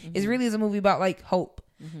inspirational. It really is a movie about like hope.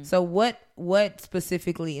 So what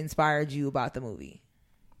specifically inspired you about the movie?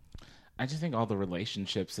 I just think all the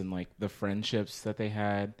relationships and like the friendships that they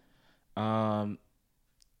had.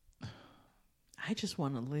 I just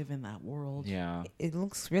want to live in that world. Yeah. It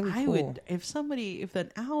looks really cool. I would, if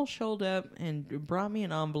an owl showed up and brought me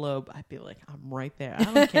an envelope, I'd be like, I'm right there. I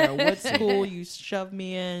don't care what school you shove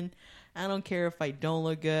me in. I don't care if I don't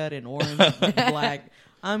look good in orange and black.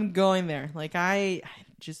 I'm going there. Like, I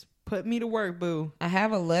just put me to work, boo. I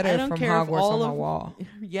have a letter from Hogwarts on my wall.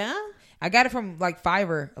 Yeah? I got it from like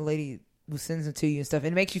Fiverr, a lady who sends them to you and stuff.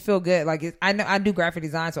 And it makes you feel good. Like, I know I do graphic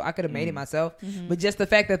design, so I could have made it myself. But just the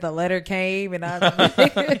fact that the letter came and I'm going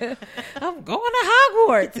to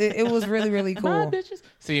Hogwarts. It was really, really cool. Bye, bitches.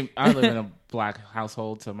 See, I live in a black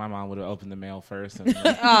household, so my mom would have opened the mail first. And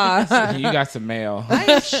so you got some mail.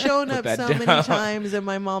 I've shown up so many times and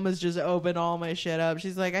my mom has just opened all my shit up.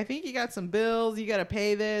 She's like, I think you got some bills. You got to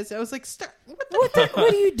pay this. I was like, what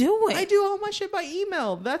are you doing? I do all my shit by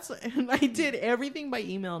email. And I did everything by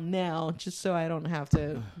email now, just so I don't have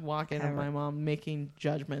to walk in on my mom making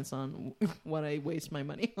judgments on what I waste my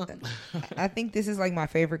money on. I think this is like my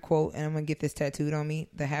favorite quote, and I'm going to get this tattooed on me.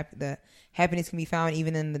 The happiness can be found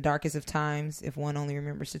even in the darkest of times if one only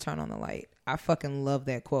remembers to turn on the light. I fucking love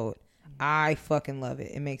that quote. I fucking love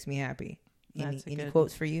it. It makes me happy. Any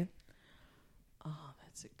quotes for you? Oh,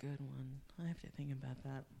 that's a good one. I have to think about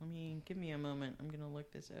that. Give me a moment. I'm going to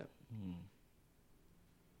look this up.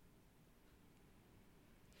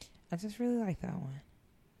 I just really like that one.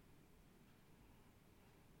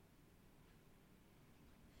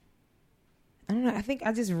 I don't know. I think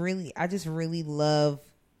I just really love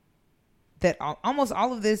that almost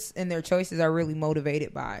all of this and their choices are really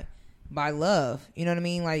motivated by love. You know what I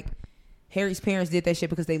mean? Like, Harry's parents did that shit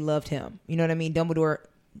because they loved him. You know what I mean? Dumbledore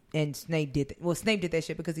and Snape did that. Well, Snape did that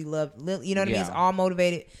shit because he loved Lily. You know what I mean? It's all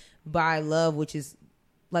motivated by love, which is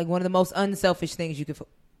like one of the most unselfish things you could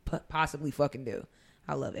possibly fucking do.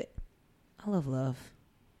 I love it. I love love.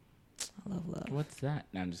 I love love. What's that?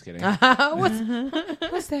 No, I'm just kidding.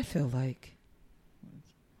 What's that feel like?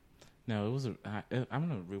 No, it was. I'm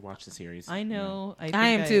gonna rewatch the series. I know. I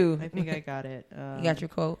am too. I think I got it. You got your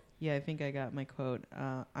quote? Yeah, I think I got my quote.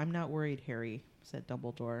 I'm not worried, Harry, said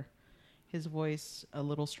Dumbledore, his voice a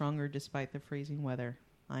little stronger despite the freezing weather.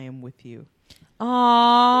 I am with you.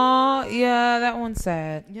 Aww, yeah, that one's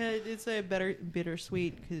sad. Yeah, it's a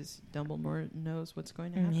bittersweet because Dumbledore knows what's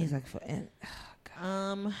going to happen. He's like,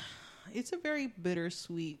 it's a very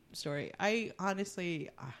bittersweet story. I honestly,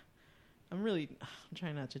 I'm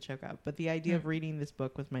trying not to choke up, but the idea of reading this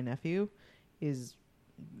book with my nephew is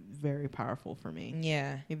very powerful for me.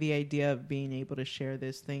 Yeah. The idea of being able to share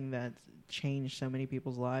this thing that changed so many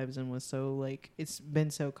people's lives and was so like, it's been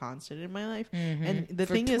so constant in my life. Mm-hmm. And the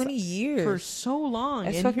for thing 20 is, years. For so long.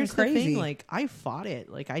 That's and fucking here's crazy. the thing, like, I fought it.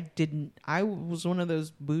 Like, I was one of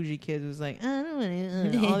those bougie kids who was like, I don't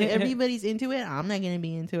want to, everybody's into it. I'm not going to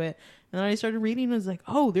be into it. And then I started reading and I was like,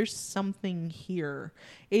 oh, there's something here.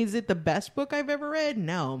 Is it the best book I've ever read?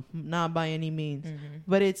 No, not by any means. Mm-hmm.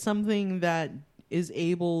 But it's something that is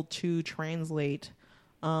able to translate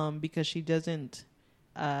because she doesn't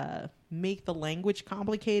make the language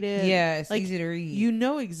complicated. Yeah, it's easy to read. You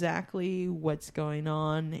know exactly what's going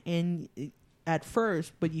on at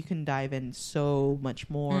first, but you can dive in so much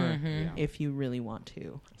more if you really want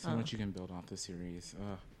to. So much you can build off the series.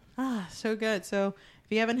 So good. So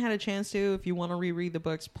if you haven't had a chance to, if you want to reread the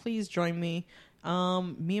books, please join me.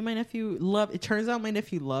 Me and my nephew it turns out my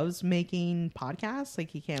nephew loves making podcasts. Like,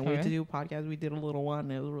 he can't wait to do a podcast. We did a little one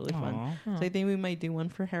and it was really fun. So I think we might do one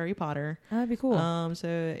for Harry Potter. That'd be cool.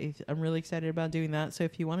 So I'm really excited about doing that. So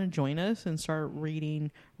if you want to join us and start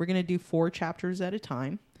reading, we're going to do 4 chapters at a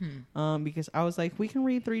time. Because I was like, we can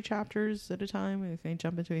read 3 chapters at a time. If they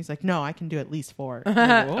jump into it, he's like, no, I can do at least 4. Like,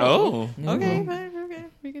 okay, fine, okay,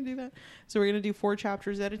 we can do that. So we're gonna do 4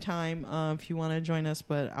 chapters at a time. If you want to join us,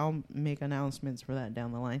 but I'll make announcements for that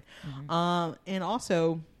down the line. And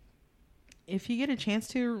also, if you get a chance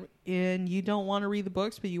to, and you don't want to read the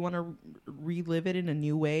books, but you want to relive it in a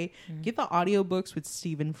new way, get the audiobooks with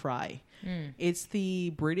Stephen Fry. It's the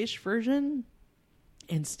British version,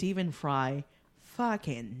 and Stephen Fry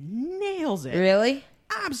fucking nails it. Really?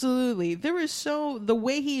 Absolutely. The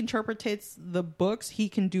way he interprets the books, he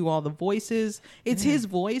can do all the voices. It's his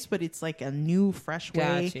voice, but it's like a new, fresh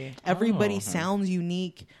way. Gotcha. Everybody sounds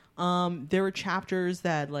unique. There were chapters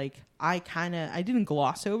that like I didn't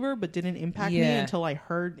gloss over, but didn't impact me until I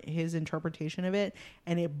heard his interpretation of it,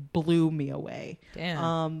 and it blew me away.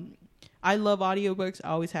 Damn. I love audiobooks, I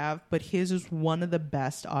always have, but his is one of the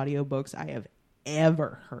best audiobooks I have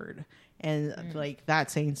ever heard. And like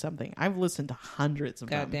that's saying something. I've listened to hundreds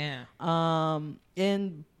of them. Goddamn.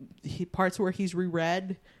 And parts where he's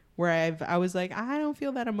reread, where I was like, I don't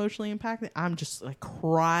feel that emotionally impacted. I'm just like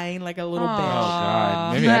crying like a little bitch. Oh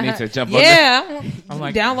God, maybe I need to jump on. Yeah, I'm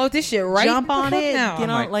like, download this shit right. Jump on it. now. You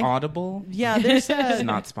know, I'm like Audible. Yeah, there's It's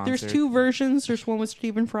not sponsored. There's two versions. There's one with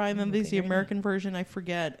Stephen Fry, and then there's the American version. I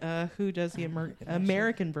forget who does the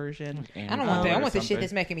American version. I don't want that. I want the shit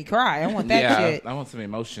that's making me cry. I want that shit. I want some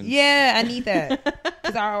emotions. Yeah, I need that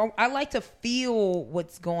because I like to feel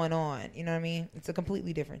what's going on. You know what I mean? It's a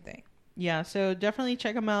completely different thing. Yeah, so definitely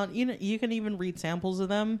check them out. You know, you can even read samples of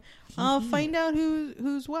them. Find out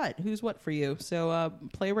who's what for you. So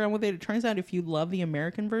play around with it. It turns out if you love the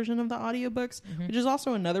American version of the audiobooks, which is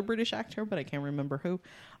also another British actor, but I can't remember who,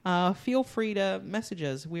 feel free to message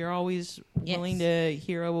us. We are always willing to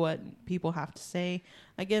hear what people have to say.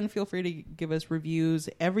 Again, feel free to give us reviews.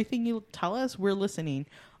 Everything you tell us, we're listening.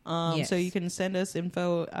 So you can send us send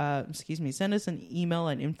us an email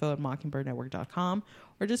at info@mockingbirdnetwork.com,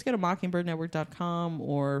 or just go to mockingbirdnetwork.com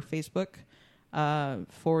or Facebook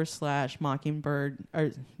 /Mockingbird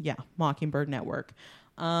Mockingbird Network.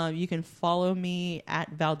 You can follow me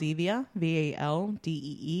at Valdivia,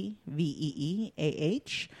 VALDEEVEEAH,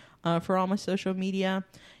 for all my social media.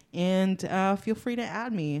 And feel free to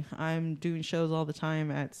add me. I'm doing shows all the time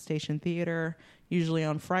at Station Theater, usually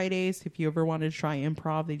on Fridays. If you ever wanted to try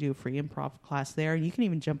improv, they do a free improv class there. You can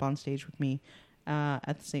even jump on stage with me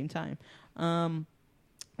at the same time.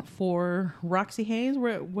 For Roxy Hayes,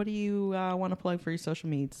 what do you want to plug for your social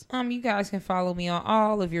medias? You guys can follow me on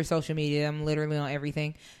all of your social media. I'm literally on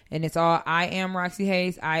everything. And it's all I am Roxy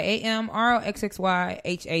Hayes,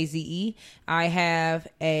 IAMROXXYHAZE. I have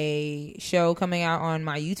a show coming out on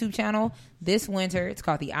my YouTube channel this winter. It's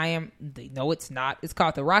called it's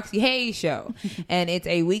called the Roxy Hayes Show. And it's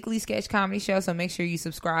a weekly sketch comedy show. So make sure you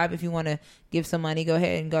subscribe. If you want to give some money, go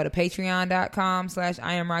ahead and go to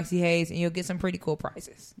patreon.com/IamRoxyHayes, and you'll get some pretty cool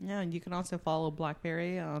prizes. Yeah, and you can also follow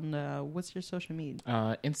Blackberry on what's your social media?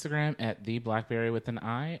 Instagram at the Blackberry with an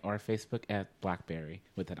I, or Facebook at Blackberry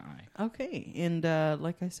with an I. Okay, and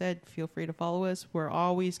like I said, feel free to follow us. We're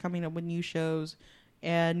always coming up with new shows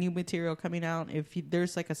and new material coming out. If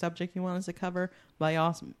there's like a subject you want us to cover, by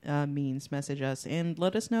all means, message us and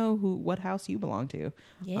let us know what house you belong to.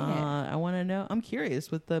 Yeah, I want to know. I'm curious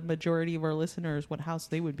with the majority of our listeners what house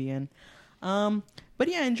they would be in. But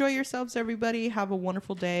yeah, enjoy yourselves, everybody. Have a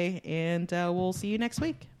wonderful day, and we'll see you next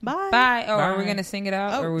week. Bye. Bye. Oh, Bye. are we gonna sing it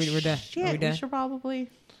out, or we're done? Shit, are we done? We should probably.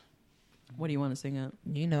 What do you want to sing out?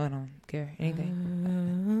 You know I don't care anything.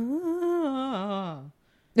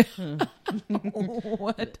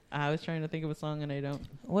 What? I was trying to think of a song and I don't.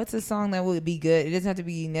 What's a song that would be good? It doesn't have to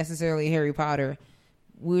be necessarily Harry Potter.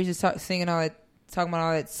 We were just talking about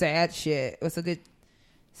all that sad shit. What's a good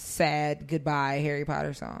sad goodbye Harry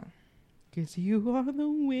Potter song? 'Cause you are the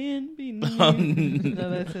wind beneath.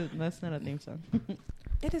 No, that's not a theme song.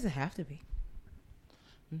 It doesn't have to be.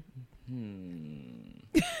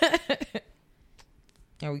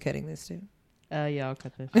 Are we cutting this too? Yeah, I'll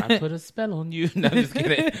cut this. I put a spell on you. No, I'm just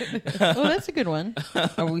kidding. Oh, that's a good one.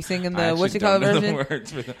 Are we singing I the what you actually call don't know version? the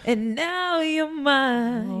words for that. And now you're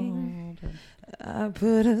mine. I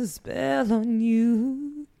put a spell on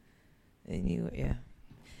you. And you, yeah.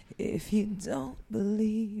 If you don't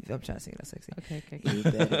believe, I'm trying to sing that sexy. Okay. You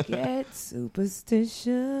better get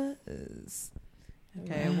superstitious.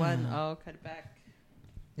 Okay, I'll cut it back.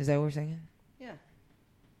 Is that what we're singing? Yeah.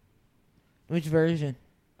 Which version?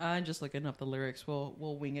 I'm just looking up the lyrics.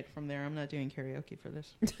 We'll wing it from there. I'm not doing karaoke for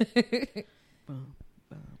this. Boom,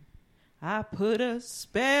 boom. I put a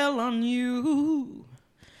spell on you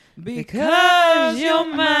because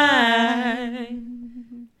you're mine.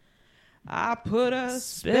 I put a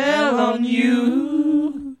spell on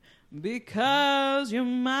you because you're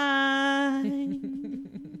mine.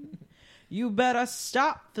 You better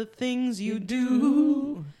stop the things you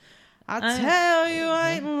do. I tell you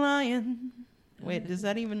I ain't lying. Wait, does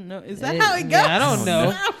that even know? Is that how it goes? Yeah, I don't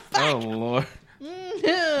know. Oh, Lord.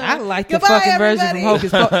 I like the Goodbye, fucking version from everybody.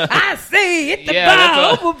 Hocus Pocus. I see it, the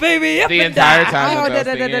Yeah, Bible, baby. Up The and entire down. time. Oh, that's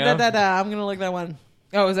what I was thinking of. I'm going to look that one.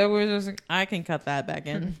 Oh, is that what we're saying? I can cut that back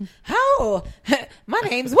in. How? My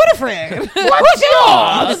name's Winifred. What's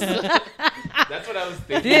yours? That's what I was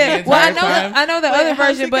thinking. Yeah. The Well, entire time. I know the Wait, other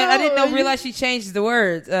how's version, it but I didn't go? realize she changed the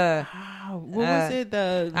words. What was it?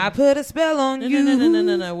 I put a spell on you.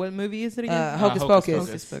 No. What movie is it again? Hocus Pocus.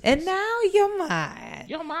 Pocus. And now you're mine.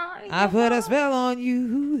 You're mine. I put a spell on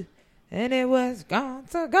you. And it was gone,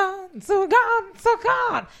 so gone, so gone, so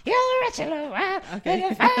gone. You're the rich and right. Okay.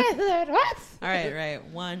 What? All right.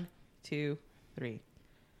 1, 2, 3.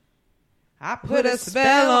 I put a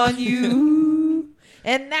spell on you.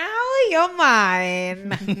 And now you're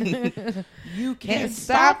mine. You Can't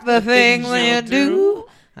stop the things you do.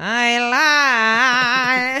 I ain't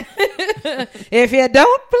lying. If you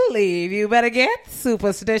don't believe, you better get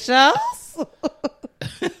superstitious.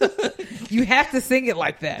 You have to sing it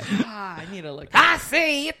like that. I need to look. I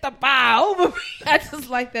say it to buy over me. I just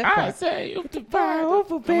like that part. I say you to buy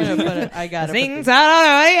over, I'm gonna put it. I got it. Sings out of the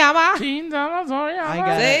way, I'm a- I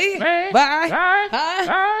got it. Say bye. Bye.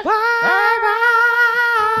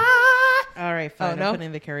 All right, fine. Oh, no? I'm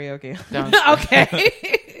putting the karaoke.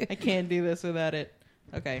 Okay. I can't do this without it.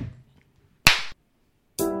 Okay.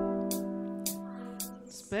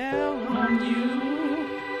 Spell on you.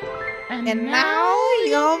 And now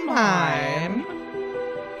you're mine.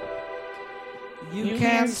 You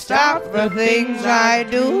can't stop the things I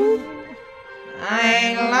do. I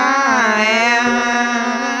ain't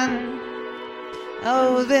lying.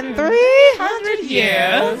 Oh, then 300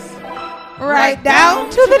 years, right down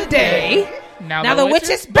to the day. Now the witch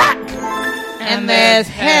is back, and there's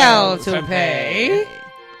hell to pay.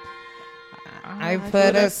 I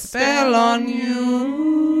put a spell on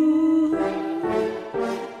you,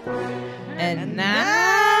 and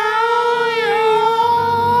now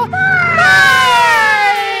you're mine.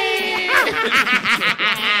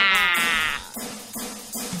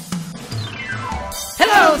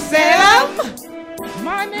 Hello, Salem.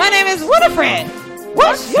 My name is Winifred.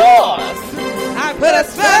 What's yours? I put a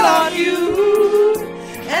spell on you,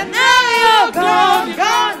 and now you're gone,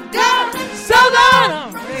 so gone.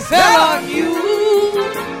 Spell on you,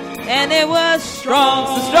 and it was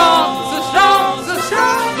strong, so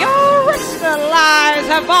strong. Your original lives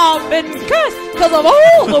have all been cursed, 'cause of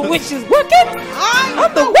all the witches working.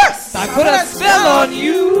 I'm the worst. I put a spell on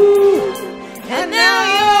you, and now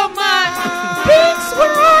you're mine. Pinks,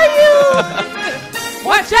 where are you?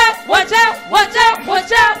 Watch out.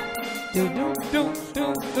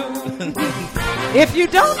 If you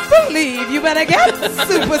don't believe, you better get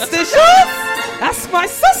superstitious. That's my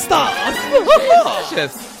sister.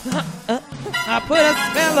 I put a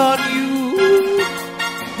spell on you.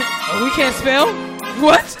 Oh, we can't spell?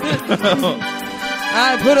 What?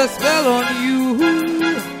 I put a spell on you.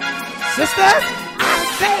 Sister? I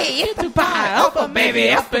say it's the pie, up a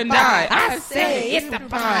baby, up and die. I say it's the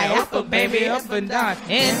pie, up a baby, up and die.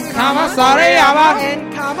 In comma, sorry, Yama.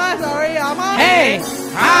 Hey,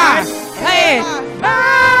 hi, hey,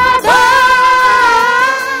 bye,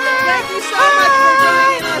 Thank you so much for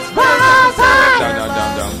joining us for this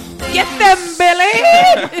episode. Get them, Billy.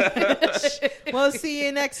 We'll see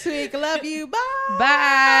you next week. Love you. Bye.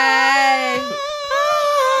 Bye.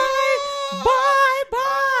 Bye.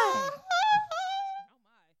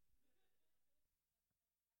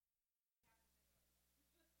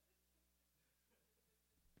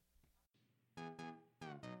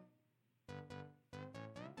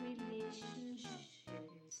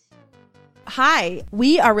 Hi,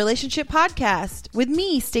 we are Relationship Podcast with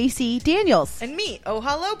me, Stacey Daniels. And me,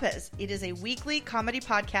 Oha Lopez. It is a weekly comedy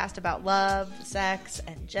podcast about love, sex,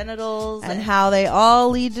 and genitals. And how they all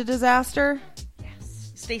lead to disaster.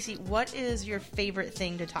 Yes. Stacey, what is your favorite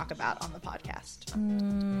thing to talk about on the podcast?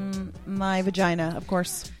 My vagina, of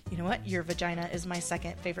course. You know what? Your vagina is my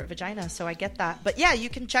second favorite vagina, so I get that. But yeah, you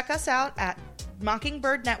can check us out at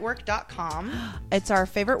mockingbirdnetwork.com. It's our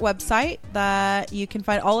favorite website that you can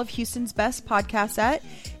find all of Houston's best podcasts at.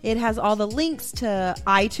 It has all the links to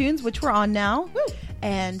iTunes, which we're on now,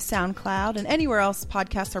 and SoundCloud, and anywhere else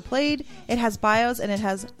podcasts are played. It has bios, and it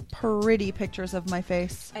has pretty pictures of my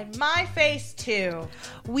face. And my face, too.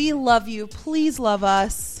 We love you. Please love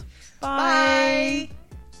us. Bye. Bye.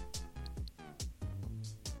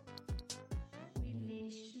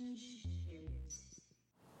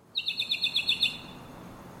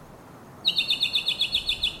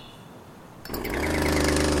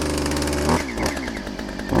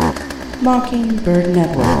 Mockingbird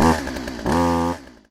Network.